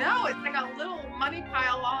 Yeah. No, it's like a little money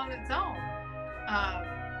pile all on its own.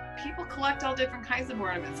 People collect all different kinds of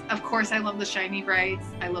ornaments. Of course, I love the shiny brights.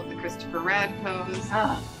 I love the Christopher Radcos.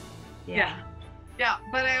 Oh, yeah.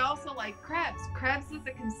 But I also like Krebs. Krebs is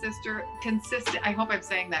a consistent, I hope I'm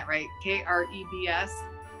saying that right, Krebs.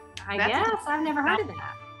 I guess, I've never heard of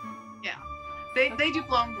that. Yeah, they do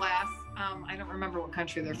blown glass. I don't remember what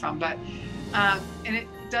country they're from, but, and it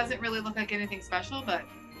doesn't really look like anything special, but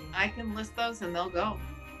I can list those and they'll go.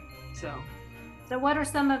 So what are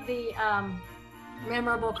some of the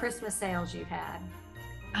memorable Christmas sales you've had?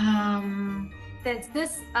 Since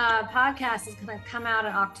this podcast is going to come out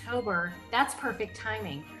in October, that's perfect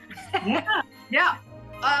timing. Yeah.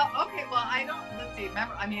 Okay, well, let's see.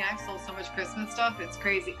 Remember, I've sold so much Christmas stuff. It's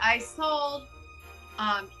crazy. I sold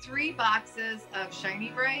 3 boxes of Shiny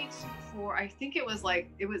Bright for, I think it was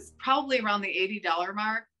probably around the $80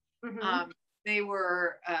 mark. They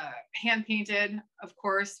were hand painted, of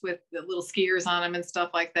course, with the little skiers on them and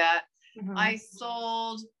stuff like that. I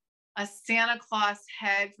sold a Santa Claus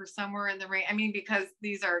head for somewhere in the range. Because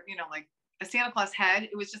these are, like a Santa Claus head.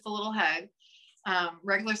 It was just a little head,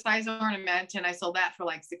 regular size ornament. And I sold that for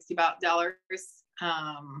like $60.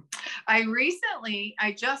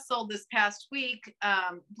 I just sold this past week,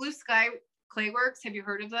 Blue Sky Clayworks. Have you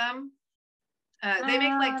heard of them? They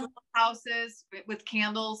make like little houses with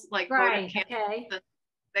candles, like votive right. candles. Okay.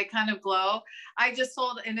 They kind of glow. I just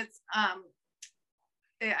sold, and it's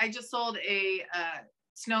I just sold a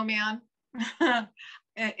snowman,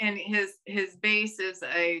 and his base is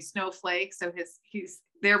a snowflake. So he's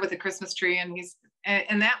there with a Christmas tree,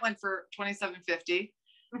 and that went for $27.50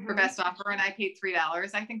 for best offer, and I paid $3.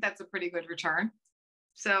 I think that's a pretty good return.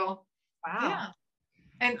 So Wow. yeah.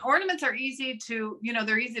 And ornaments are easy to,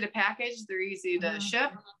 they're easy to package. They're easy to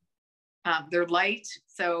ship. They're light.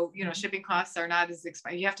 So, shipping costs are not as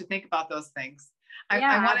expensive. You have to think about those things.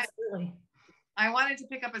 Absolutely. I wanted to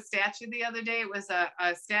pick up a statue the other day. It was a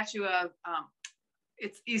statue of,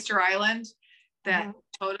 it's Easter Island, that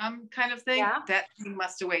totem kind of thing. Yeah. That thing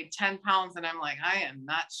must have weighed 10 pounds. And I'm like, I am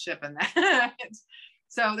not shipping that.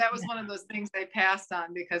 So that was one of those things I passed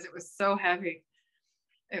on because it was so heavy.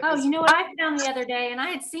 You know what I found the other day, and I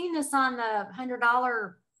had seen this on the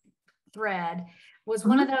 $100 thread, was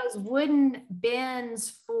one of those wooden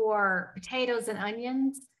bins for potatoes and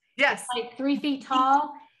onions. Yes. It's like 3 feet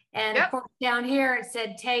tall. And of course, down here it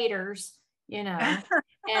said taters, and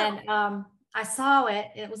I saw it.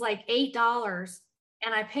 It was like $8.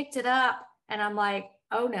 And I picked it up and I'm like,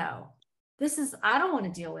 oh no, I don't want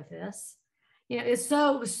to deal with this. It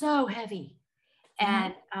was so heavy.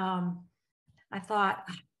 And I thought,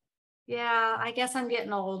 yeah, I guess I'm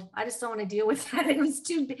getting old. I just don't want to deal with that. It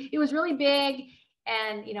was really big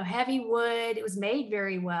and, heavy wood. It was made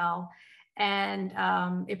very well. And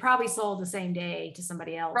it probably sold the same day to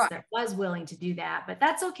somebody else that was willing to do that, but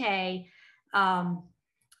that's okay.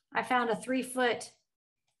 I found a 3-foot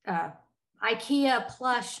IKEA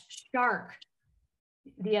plush shark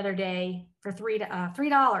the other day for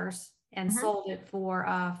 $3 and sold it for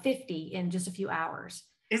 $50 in just a few hours.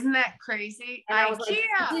 Isn't that crazy? And I was like,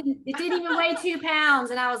 it didn't even weigh 2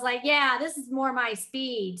 pounds. And I was like, yeah, this is more my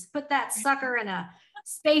speed. Put that sucker in a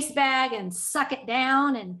space bag and suck it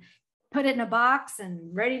down and put it in a box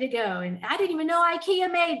and ready to go. And I didn't even know IKEA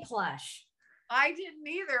made plush. I didn't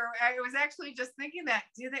either. I was actually just thinking that.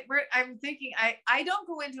 I'm thinking I don't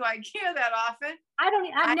go into IKEA that often.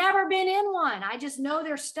 I've never been in one. I just know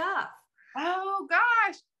their stuff. Oh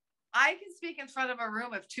gosh. I can speak in front of a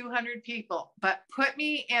room of 200 people, but put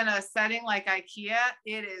me in a setting like IKEA,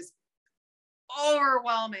 it is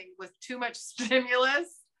overwhelming with too much stimulus.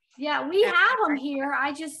 Yeah, we have them here.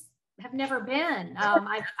 I just have never been.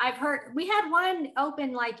 I've heard we had one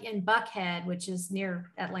open like in Buckhead, which is near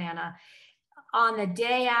Atlanta, on the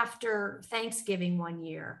day after Thanksgiving one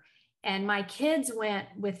year. And my kids went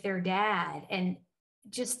with their dad, and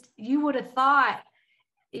just, you would have thought,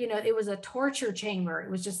 it was a torture chamber. It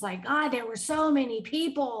was just like, God, there were so many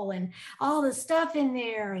people and all the stuff in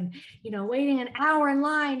there, and, waiting an hour in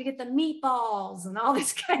line to get the meatballs and all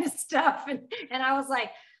this kind of stuff. And I was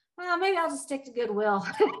like, well, maybe I'll just stick to Goodwill.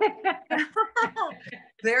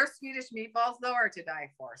 Their Swedish meatballs, though, are to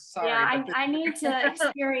die for. Sorry. Yeah, I need to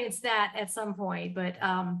experience that at some point, but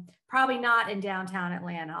probably not in downtown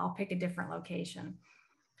Atlanta. I'll pick a different location.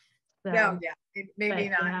 So, no, yeah, maybe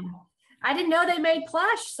not. I didn't know they made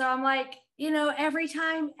plush. So I'm like, every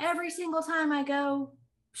single time I go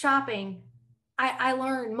shopping, I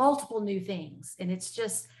learn multiple new things. And it's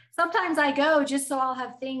just, sometimes I go just so I'll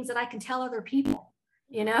have things that I can tell other people.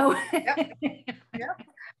 Yep.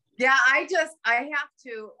 Yeah, I have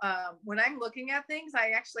to, when I'm looking at things, I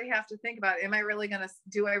actually have to think about,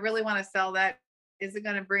 do I really want to sell that? Is it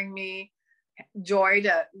going to bring me joy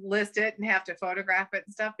to list it and have to photograph it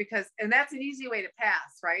and stuff? And that's an easy way to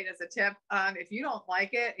pass, right? As a tip, if you don't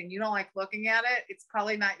like it and you don't like looking at it, it's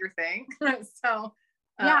probably not your thing. So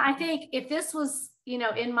yeah, I think if this was,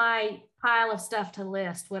 in my pile of stuff to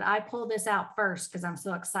list, would I pull this out first because I'm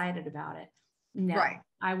so excited about it? No, right.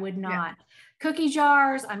 I would not. Yeah. Cookie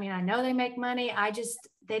jars, I know they make money.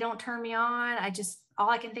 They don't turn me on. All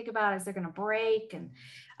I can think about is they're going to break. And,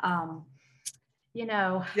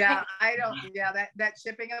 Yeah, I don't, that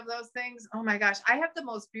shipping of those things. Oh my gosh. I have the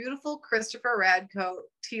most beautiful Christopher Radko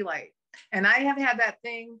tea light. And I have had that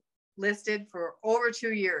thing listed for over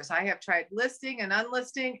 2 years. I have tried listing and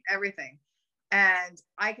unlisting everything. And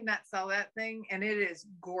I cannot sell that thing, and it is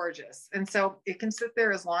gorgeous. And so it can sit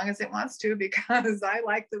there as long as it wants to because I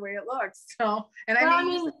like the way it looks. So, and I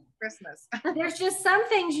mean Christmas. There's just some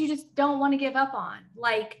things you just don't want to give up on.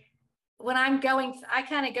 Like when I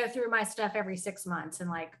kind of go through my stuff every 6 months and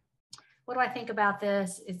like, what do I think about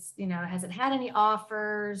this? It's, has it had any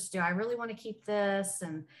offers? Do I really want to keep this?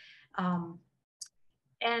 And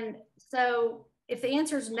so if the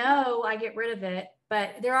answer is no, I get rid of it.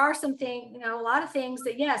 But there are some things, a lot of things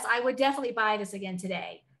that, yes, I would definitely buy this again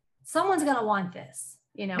today. Someone's going to want this,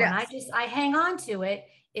 yes. And I hang on to it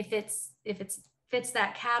if it's fits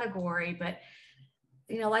that category. But,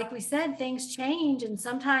 you know, like we said, things change, and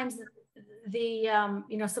sometimes the,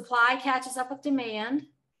 you know, supply catches up with demand,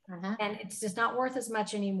 and it's just not worth as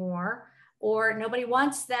much anymore, or nobody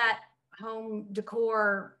wants that home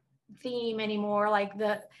decor theme anymore. Like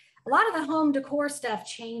a lot of the home decor stuff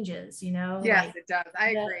changes, you know. Yes, like it does. I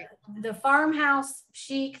agree. The farmhouse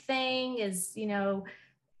chic thing is, you know,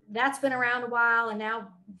 that's been around a while, and now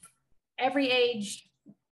every age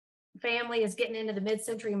family is getting into the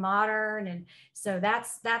mid-century modern, and so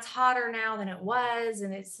that's hotter now than it was,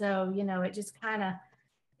 and it's so, you know, it just kind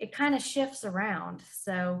of shifts around.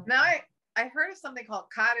 So now I heard of something called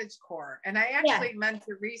cottage core, and I actually meant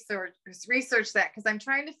to research that, because I'm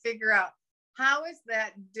trying to figure out how is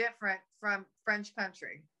that different from French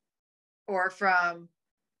country or from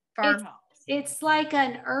farmhouse. It's like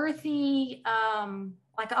an earthy,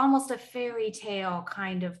 like almost a fairy tale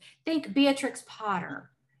kind of. Think Beatrix Potter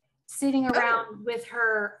sitting around with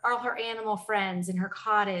all her animal friends in her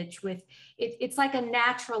cottage with it's like a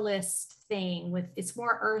naturalist thing, with it's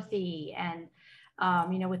more earthy, and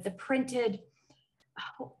you know, with the printed,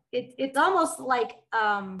 it's almost like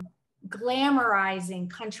glamorizing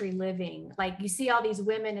country living. Like you see all these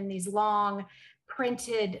women in these long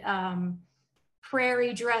printed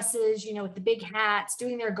prairie dresses, you know, with the big hats,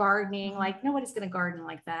 doing their gardening. Like nobody's going to garden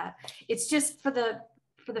like that. It's just for the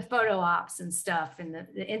photo ops and stuff, and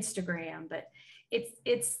the Instagram. But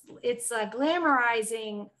it's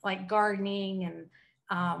glamorizing like gardening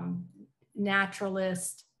and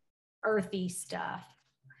naturalist, earthy stuff.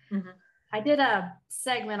 I did a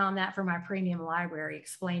segment on that for my premium library,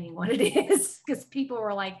 explaining what it is, because people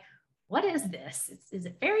were like, what is this? Is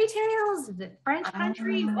it fairy tales? Is it French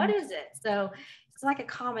country? What is it? So it's like a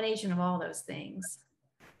combination of all those things.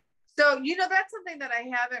 So, you know, that's something that I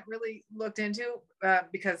haven't really looked into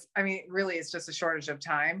because, I mean, really it's just a shortage of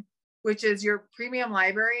time, which is your premium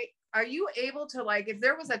library. Are you able to, like, if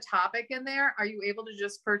there was a topic in there, are you able to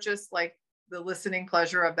just purchase like the listening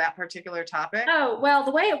pleasure of that particular topic? Oh, well,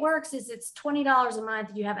 the way it works is it's $20 a month.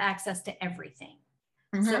 You have access to everything.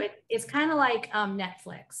 So it's kind of like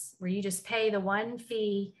Netflix, where you just pay the one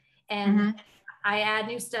fee, and I add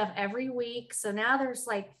new stuff every week. So now there's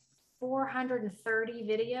like 430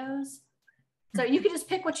 videos. So you can just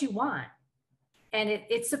pick what you want. And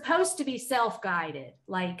it's supposed to be self-guided.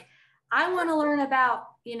 Like, I want to learn about,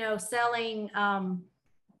 you know, selling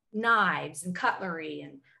knives and cutlery,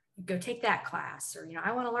 and go take that class. Or, you know,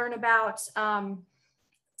 I want to learn about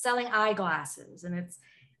selling eyeglasses. And it's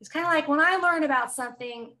kind of like, when I learn about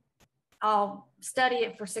something, I'll study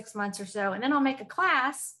it for 6 months or so, and then I'll make a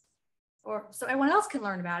class, or so everyone else can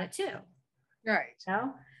learn about it too. Right. You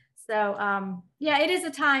know? So yeah, it is a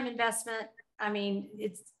time investment. I mean,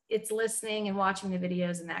 it's listening and watching the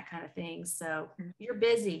videos and that kind of thing. So you're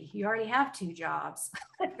busy. You already have 2 jobs.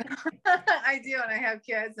 I do, and I have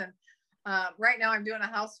kids, and right now I'm doing a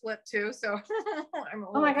house flip too. So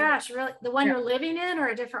oh my gosh, really? The one you're living in, or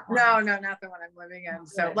a different one? No, not the one I'm living in.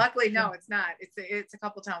 So luckily, no, it's not. It's a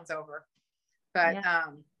couple towns over, but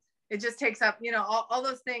it just takes up, you know, all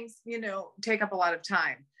those things, you know, take up a lot of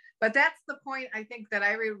time. But that's the point I think that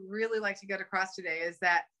I really like to get across today, is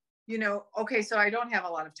that, you know, okay, so I don't have a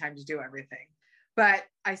lot of time to do everything, but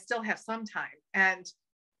I still have some time. And,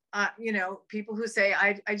 you know, people who say,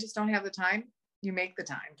 I just don't have the time, you make the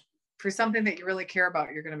time. For something that you really care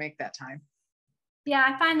about, you're going to make that time. Yeah,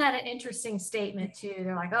 I find that an interesting statement too.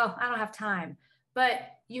 They're like, oh, I don't have time, but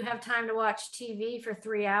you have time to watch TV for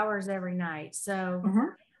 3 hours every night. So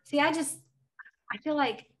see, I feel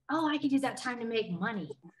like, oh, I could use that time to make money.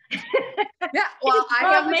 Yeah, well,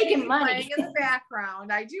 I have making TV money playing in the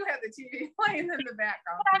background. I do have the TV playing in the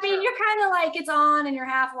background. I mean, you're kind of like, it's on and you're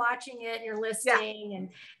half watching it and you're listening,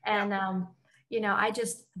 and you know,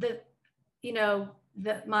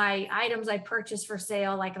 my items I purchased for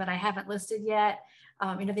sale, like that I haven't listed yet,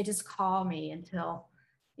 you know, they just call me until,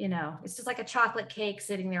 you know, it's just like a chocolate cake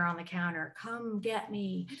sitting there on the counter. Come get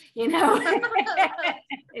me, you know.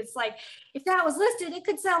 It's like, if that was listed, it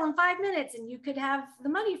could sell in 5 minutes and you could have the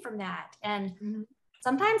money from that. And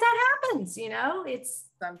sometimes that happens, you know.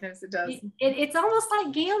 Sometimes it does. It's almost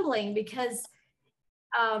like gambling, because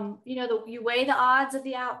you know, you weigh the odds of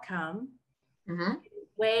the outcome,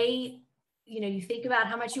 you think about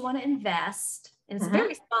how much you want to invest, and it's a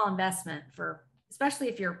very small investment, especially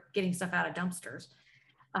if you're getting stuff out of dumpsters.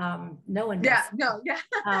 No investment.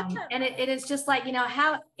 And it is just like, you know,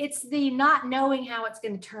 how it's the not knowing how it's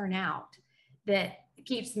going to turn out that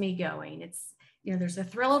keeps me going. It's, you know, there's a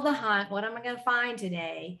thrill of the hunt. What am I going to find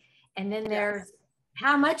today? And then there's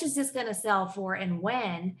how much is this going to sell for, and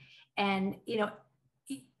when? And, you know,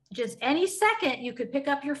 just any second you could pick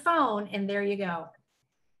up your phone and there you go.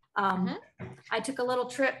 I took a little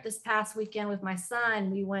trip this past weekend with my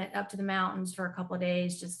son. We went up to the mountains for a couple of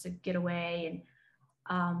days just to get away.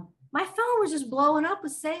 And my phone was just blowing up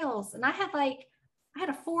with sales. And I had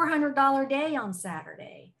a $400 day on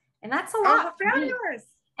Saturday. And that's a lot. Fabulous.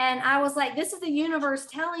 And I was like, this is the universe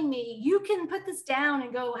telling me you can put this down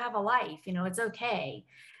and go have a life. You know, it's okay.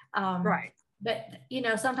 Right. But, you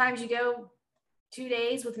know, sometimes you go 2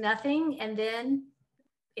 days with nothing and then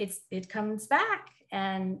it comes back.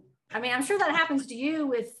 And I mean, I'm sure that happens to you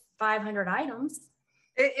with 500 items.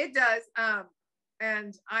 It does.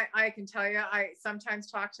 And I can tell you, I sometimes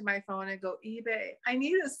talk to my phone and go, eBay, I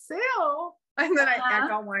need a sale. And then I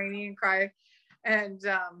act all whiny and cry. And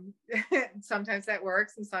sometimes that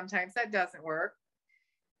works and sometimes that doesn't work.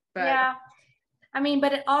 But yeah, I mean,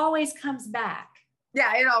 but it always comes back.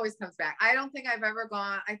 Yeah, it always comes back. I don't think I've ever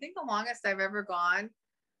gone. I think the longest I've ever gone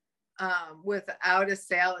without a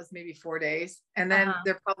sale is maybe 4 days. And then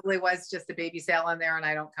there probably was just a baby sale in there and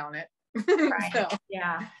I don't count it. Right. So,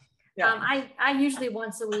 yeah. yeah. I usually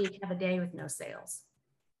once a week have a day with no sales.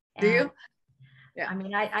 Do you? Yeah. I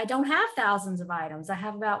mean, I don't have thousands of items. I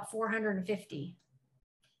have about 450.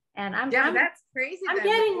 And that's crazy. I'm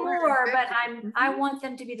getting more, but I want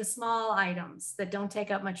them to be the small items that don't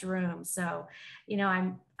take up much room. So, you know,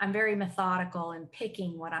 I'm very methodical in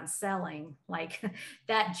picking what I'm selling. Like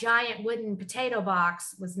that giant wooden potato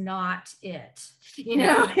box was not it, you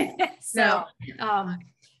know? So,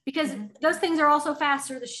 because those things are also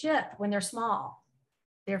faster to ship when they're small.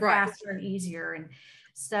 They're faster and easier. And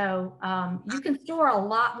so you can store a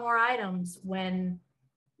lot more items when,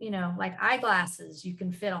 you know, like eyeglasses, you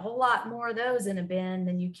can fit a whole lot more of those in a bin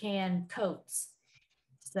than you can coats.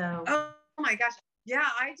 So, oh my gosh. Yeah.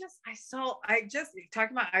 I just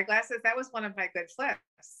talking about eyeglasses. That was one of my good flips.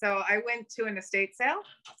 So I went to an estate sale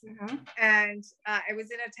and I was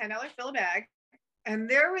in a $10 fill bag and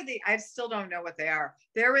there were I still don't know what they are.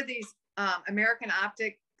 There were these American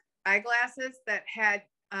Optic eyeglasses that had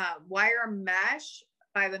wire mesh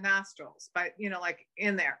by the nostrils, but you know, like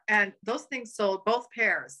in there. And those things sold both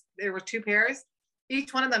pairs. There were 2 pairs.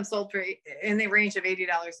 Each one of them sold for in the range of $80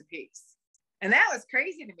 a piece. And that was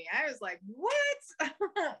crazy to me. I was like, what?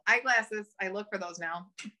 Eyeglasses. I look for those now.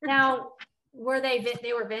 Now, were they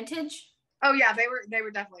were vintage? Oh yeah, they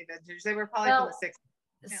were definitely vintage. They were probably from the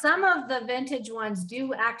 60s. Some of the vintage ones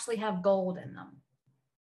do actually have gold in them.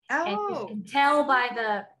 Oh. And you can tell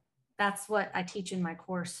by that's what I teach in my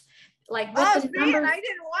course. Like and I didn't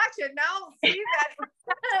watch it. Now see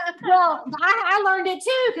that. Well, I learned it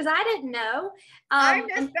too because I didn't know. I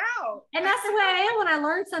missed out. And that's the way I am when I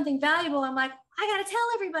learn something valuable. I'm like, I got to tell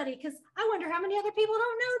everybody because I wonder how many other people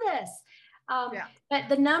don't know this. But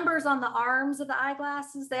the numbers on the arms of the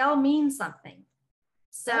eyeglasses, they all mean something.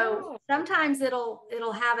 So sometimes it'll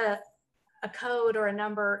have a code or a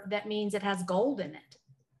number that means it has gold in it.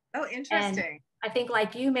 Oh, interesting. And I think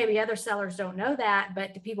like you, maybe other sellers don't know that,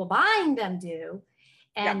 but the people buying them do.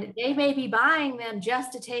 And they may be buying them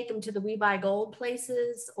just to take them to the We Buy Gold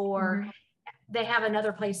places, or they have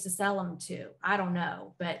another place to sell them to. I don't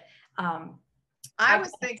know, but I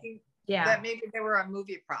was thinking that maybe they were a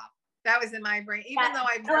movie prop. That was in my brain, even though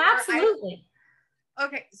I've never. Absolutely.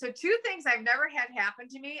 Okay, so 2 things I've never had happen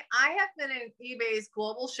to me. I have been in eBay's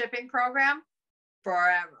global shipping program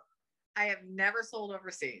forever. I have never sold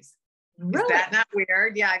overseas. Really? Is that not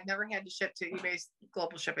weird? Yeah, I've never had to ship to eBay's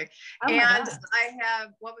global shipping. And I have,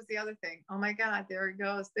 what was the other thing? Oh my God, there it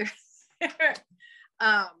goes.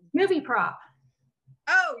 Movie prop.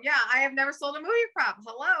 Oh yeah, I have never sold a movie prop.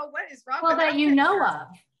 Hello, what is wrong? Well, that you know of.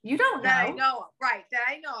 You don't know. That I know of. Right, that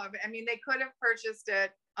I know of. I mean, they could have purchased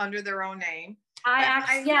it under their own name. I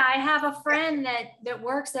have a friend that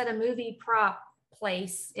works at a movie prop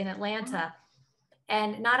place in Atlanta.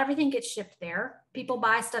 And not everything gets shipped there. People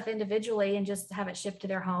buy stuff individually and just have it shipped to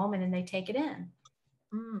their home and then they take it in.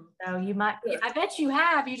 So you might, I bet you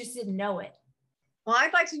have, you just didn't know it. Well,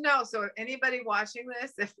 I'd like to know. So if anybody watching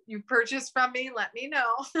this, if you purchased from me, let me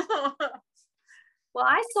know. Well,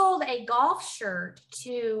 I sold a golf shirt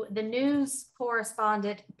to the news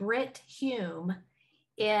correspondent, Britt Hume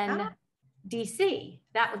in DC.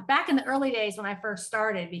 That was back in the early days when I first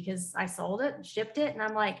started because I sold it and shipped it. And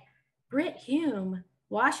I'm like, Britt Hume,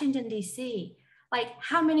 Washington, D.C. Like,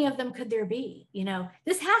 how many of them could there be? You know,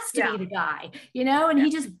 this has to be the guy, you know, and he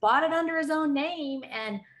just bought it under his own name.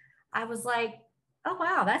 And I was like, oh,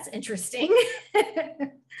 wow, that's interesting.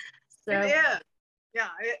 So, it is. Yeah,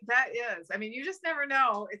 that is. I mean, you just never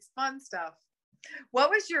know. It's fun stuff. What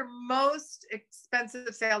was your most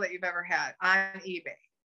expensive sale that you've ever had on eBay?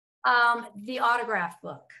 The autograph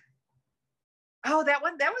book. Oh, that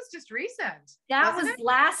was just recent. That was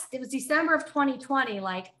it was December of 2020.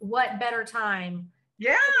 Like, what better time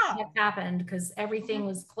Yeah. have happened, because everything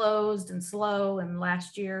was closed and slow and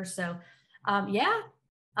last year. So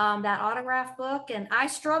that autograph book. And I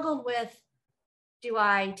struggled with, do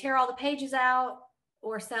I tear all the pages out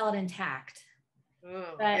or sell it intact? Ooh,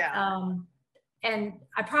 But yeah. and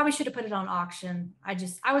I probably should have put it on auction.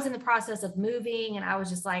 I was in the process of moving, and I was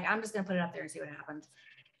just like, I'm just gonna put it up there and see what happens.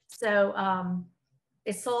 So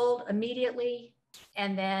it sold immediately.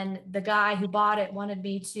 And then the guy who bought it wanted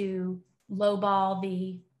me to lowball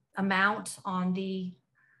the amount on the,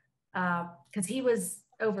 because he was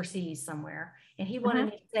overseas somewhere, and he wanted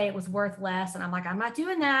me to say it was worth less. And I'm like, I'm not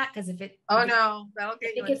doing that, because if it no, that'll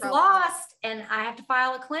get you in gets trouble. lost and I have to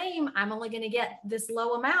file a claim, I'm only going to get this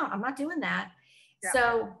low amount. I'm not doing that. Yeah.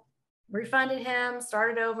 So refunded him,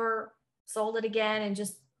 started over, sold it again, and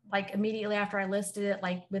just like immediately after I listed it,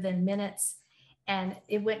 like within minutes. And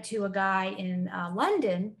it went to a guy in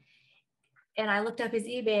London, and I looked up his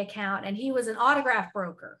eBay account, and he was an autograph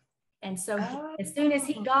broker. And so as soon as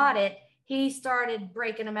he got it, he started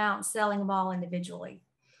breaking them out and selling them all individually.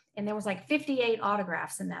 And there was like 58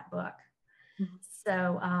 autographs in that book.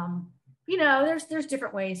 So, there's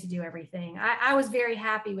different ways to do everything. I was very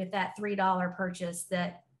happy with that $3 purchase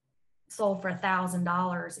that sold for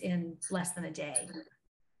 $1,000 in less than a day.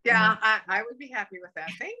 Yeah, I would be happy with that.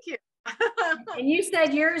 Thank you. And you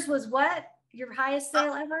said yours was what? Your highest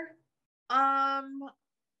sale ever?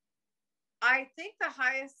 I think the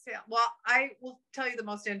highest sale, well, I will tell you the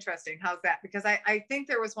most interesting. How's that? Because I think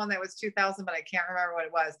there was one that was 2,000, but I can't remember what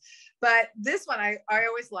it was. But this one I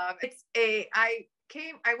always love. I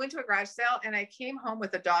went to a garage sale, and I came home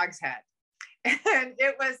with a dog's head. And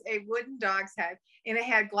it was a wooden dog's head, and it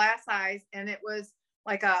had glass eyes, and it was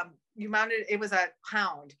like it was a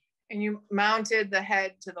pound, and you mounted the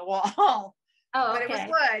head to the wall. Oh, okay. But it was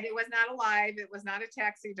wood. It was not alive. It was not a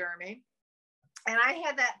taxidermy. And I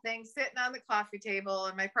had that thing sitting on the coffee table,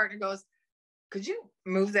 and my partner goes, could you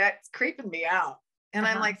move that? It's creeping me out. And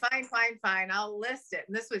I'm like, fine. I'll list it.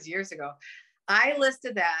 And this was years ago. I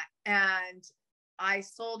listed that, and I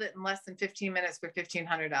sold it in less than 15 minutes for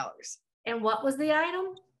 $1,500. And what was the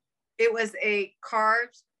item? It was a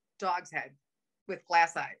carved dog's head with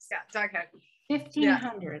glass eyes. Yeah, dog head.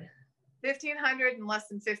 1,500. 1,500 in less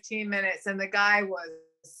than 15 minutes. And the guy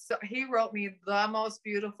he wrote me the most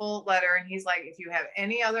beautiful letter. And he's like, if you have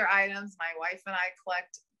any other items, my wife and I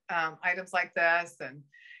collect items like this, and,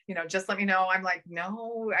 just let me know. I'm like,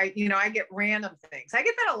 no, I get random things. I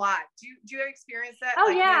get that a lot. Do you experience that? Oh,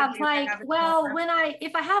 yeah. If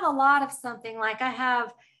I have a lot of something, like I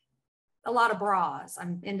have a lot of bras,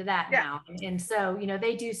 I'm into that now. And so,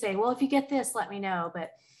 they do say, well, if you get this, let me know.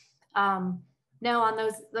 But no, on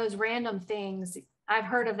those random things, I've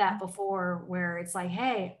heard of that before, where it's like,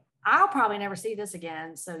 hey, I'll probably never see this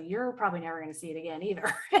again, so you're probably never going to see it again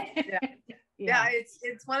either. Yeah,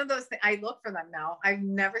 it's one of those things. I look for them now. I've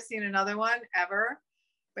never seen another one ever,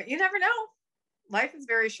 but you never know. Life is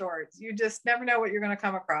very short. You just never know what you're going to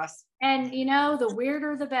come across. And the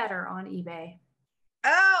weirder the better on eBay.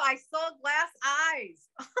 Oh, I sold glass eyes.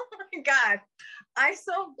 Oh my God. I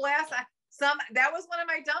sold glass eyes. That was one of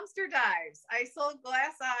my dumpster dives. I sold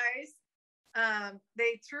glass eyes.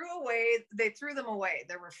 They threw them away.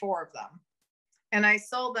 There were 4 of them, and I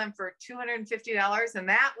sold them for $250. And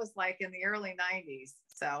that was like in the early 90s.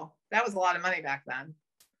 So that was a lot of money back then.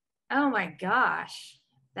 Oh my gosh.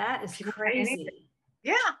 That is crazy.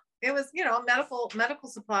 Yeah. It was, medical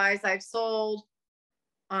supplies. I've sold,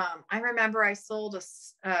 I remember I sold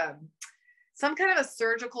some kind of a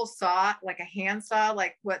surgical saw, like a hand saw,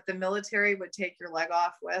 like what the military would take your leg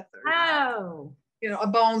off with. Or, a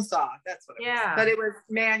bone saw. That's what it was. But it was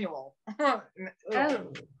manual. Oh.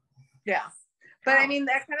 Yeah. But I mean,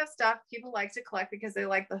 that kind of stuff people like to collect because they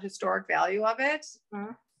like the historic value of it.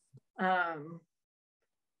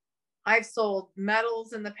 I've sold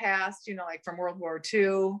medals in the past, like from World War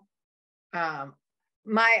II. I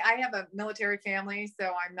have a military family, so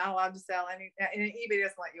I'm not allowed to sell any, and eBay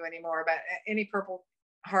doesn't let you anymore, but any Purple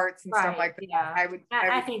Hearts and stuff like that. Yeah.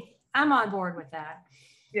 I think I'm on board with that.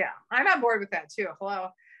 Yeah, I'm on board with that too. Hello.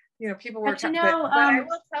 People were, but I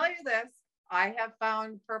will tell you this, I have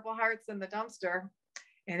found Purple Hearts in the dumpster,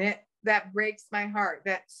 and that breaks my heart.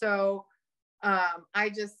 I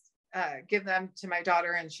just give them to my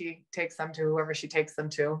daughter, and she takes them to whoever she takes them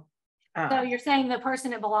to. So you're saying the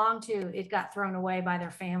person it belonged to, it got thrown away by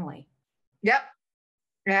their family? Yep,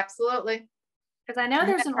 absolutely. Because I know Isn't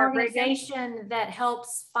there's that an heartbreaking? organization that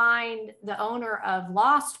helps find the owner of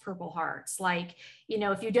lost Purple Hearts. Like, you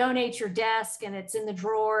know, if you donate your desk and it's in the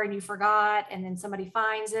drawer and you forgot and then somebody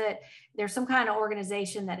finds it, there's some kind of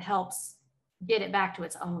organization that helps get it back to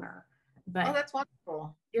its owner. But Oh, that's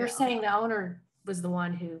wonderful. you're Yeah. saying the owner was the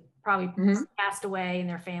one who probably Mhm. passed away and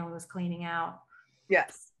their family was cleaning out.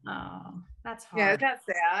 Yes. Oh, that's Yeah, hard. that's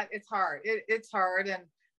sad. It's hard. It's hard. And,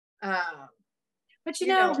 But you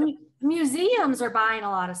you know, know, museums are buying a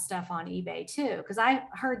lot of stuff on eBay too, because I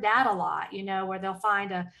heard that a lot, you know, where they'll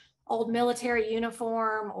find a old military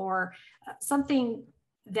uniform or something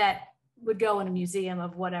that would go in a museum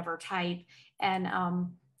of whatever type. And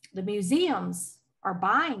the museums are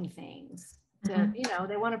buying things to, you know,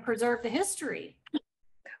 they want to preserve the history.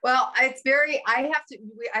 well, I have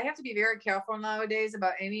to be very careful nowadays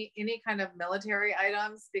about any kind of military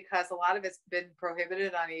items because a lot of it's been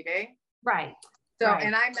prohibited on eBay. Right. So, right.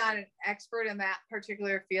 and I'm not an expert in that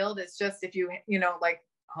particular field. It's just if you know, like,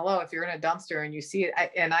 hello, if you're in a dumpster and you see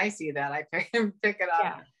it, and I see that, I pick it up.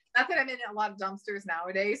 Yeah. Not that I'm in a lot of dumpsters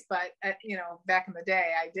nowadays, but you know, back in the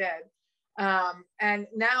day, I did. And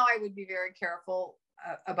now I would be very careful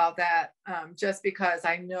about that, just because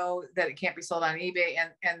I know that it can't be sold on eBay,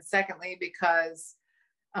 and secondly, because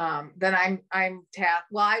then I'm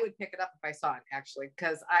tasked. Well, I would pick it up if I saw it actually,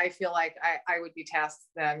 because I feel like I would be tasked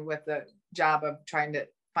then with the job of trying to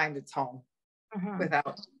find its home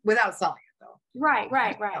without selling it though. Right.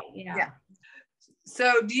 Yeah.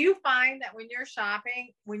 So do you find that when you're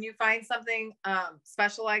shopping, when you find something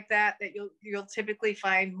special like that you'll typically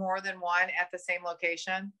find more than one at the same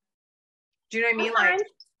location? Do you know what I mean? Sometimes. Like,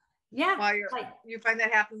 yeah. while you find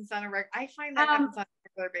that happens on I find that happens on a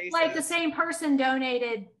regular basis. Like the same person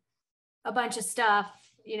donated a bunch of stuff,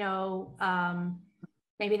 you know,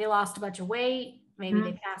 maybe they lost a bunch of weight, maybe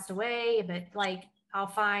they passed away, but like I'll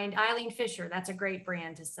find Eileen Fisher. That's a great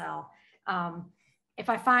brand to sell. If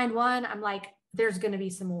I find one, I'm like, there's going to be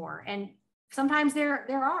some more. And sometimes there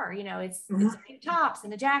are, you know, it's a few tops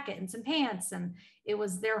and a jacket and some pants, and it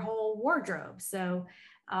was their whole wardrobe. So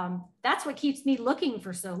that's what keeps me looking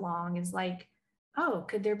for so long, is like, oh,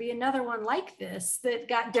 could there be another one like this that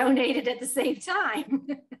got donated at the same time?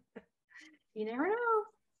 You never know.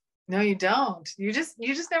 No, you don't. You just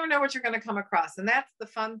never know what you're going to come across. And that's the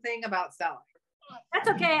fun thing about selling. That's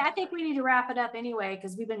okay. I think we need to wrap it up anyway,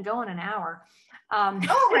 because we've been going an hour.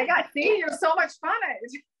 Oh my God. See, you're so much fun at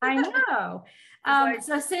it. I know.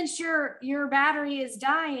 So since your battery is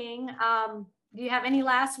dying, do you have any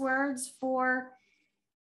last words for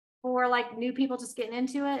like new people just getting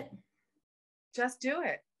into it? Just do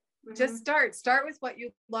it. Just start with what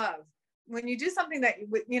you love. When you do something that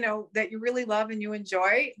you really love and you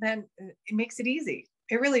enjoy, then it makes it easy.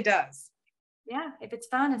 It really does. Yeah. If it's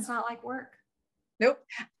fun, it's not like work. Nope.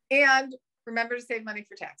 And remember to save money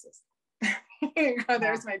for taxes.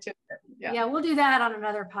 There's my tip. Yeah, we'll do that on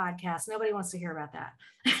another podcast. Nobody wants to hear about that.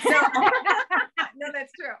 No,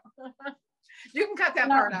 that's true. You can cut that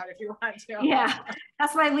part out if you want to. Yeah,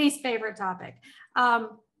 that's my least favorite topic.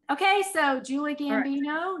 Okay, so Julie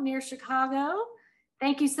Gambino, near Chicago.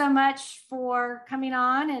 Thank you so much for coming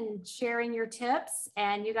on and sharing your tips.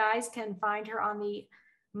 And you guys can find her on the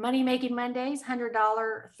Money Making Mondays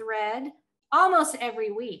 $100 thread almost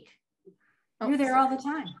every week. You're there all the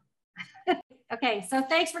time. Okay, so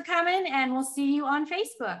thanks for coming, and we'll see you on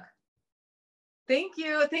Facebook. Thank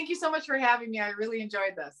you. Thank you so much for having me. I really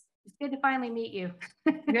enjoyed this. It's good to finally meet you.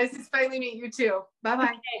 Nice to finally meet you too.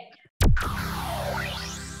 Bye-bye. Okay.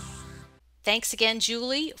 Thanks again,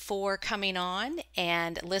 Julie, for coming on,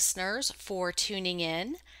 and listeners for tuning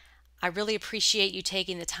in. I really appreciate you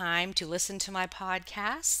taking the time to listen to my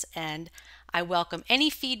podcasts, and I welcome any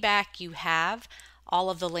feedback you have. All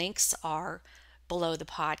of the links are below the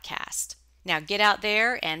podcast. Now get out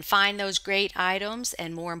there and find those great items,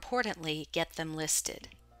 and more importantly, get them listed.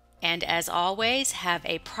 And as always, have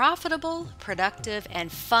a profitable, productive,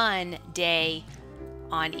 and fun day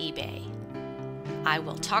on eBay. I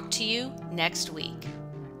will talk to you next week.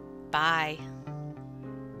 Bye.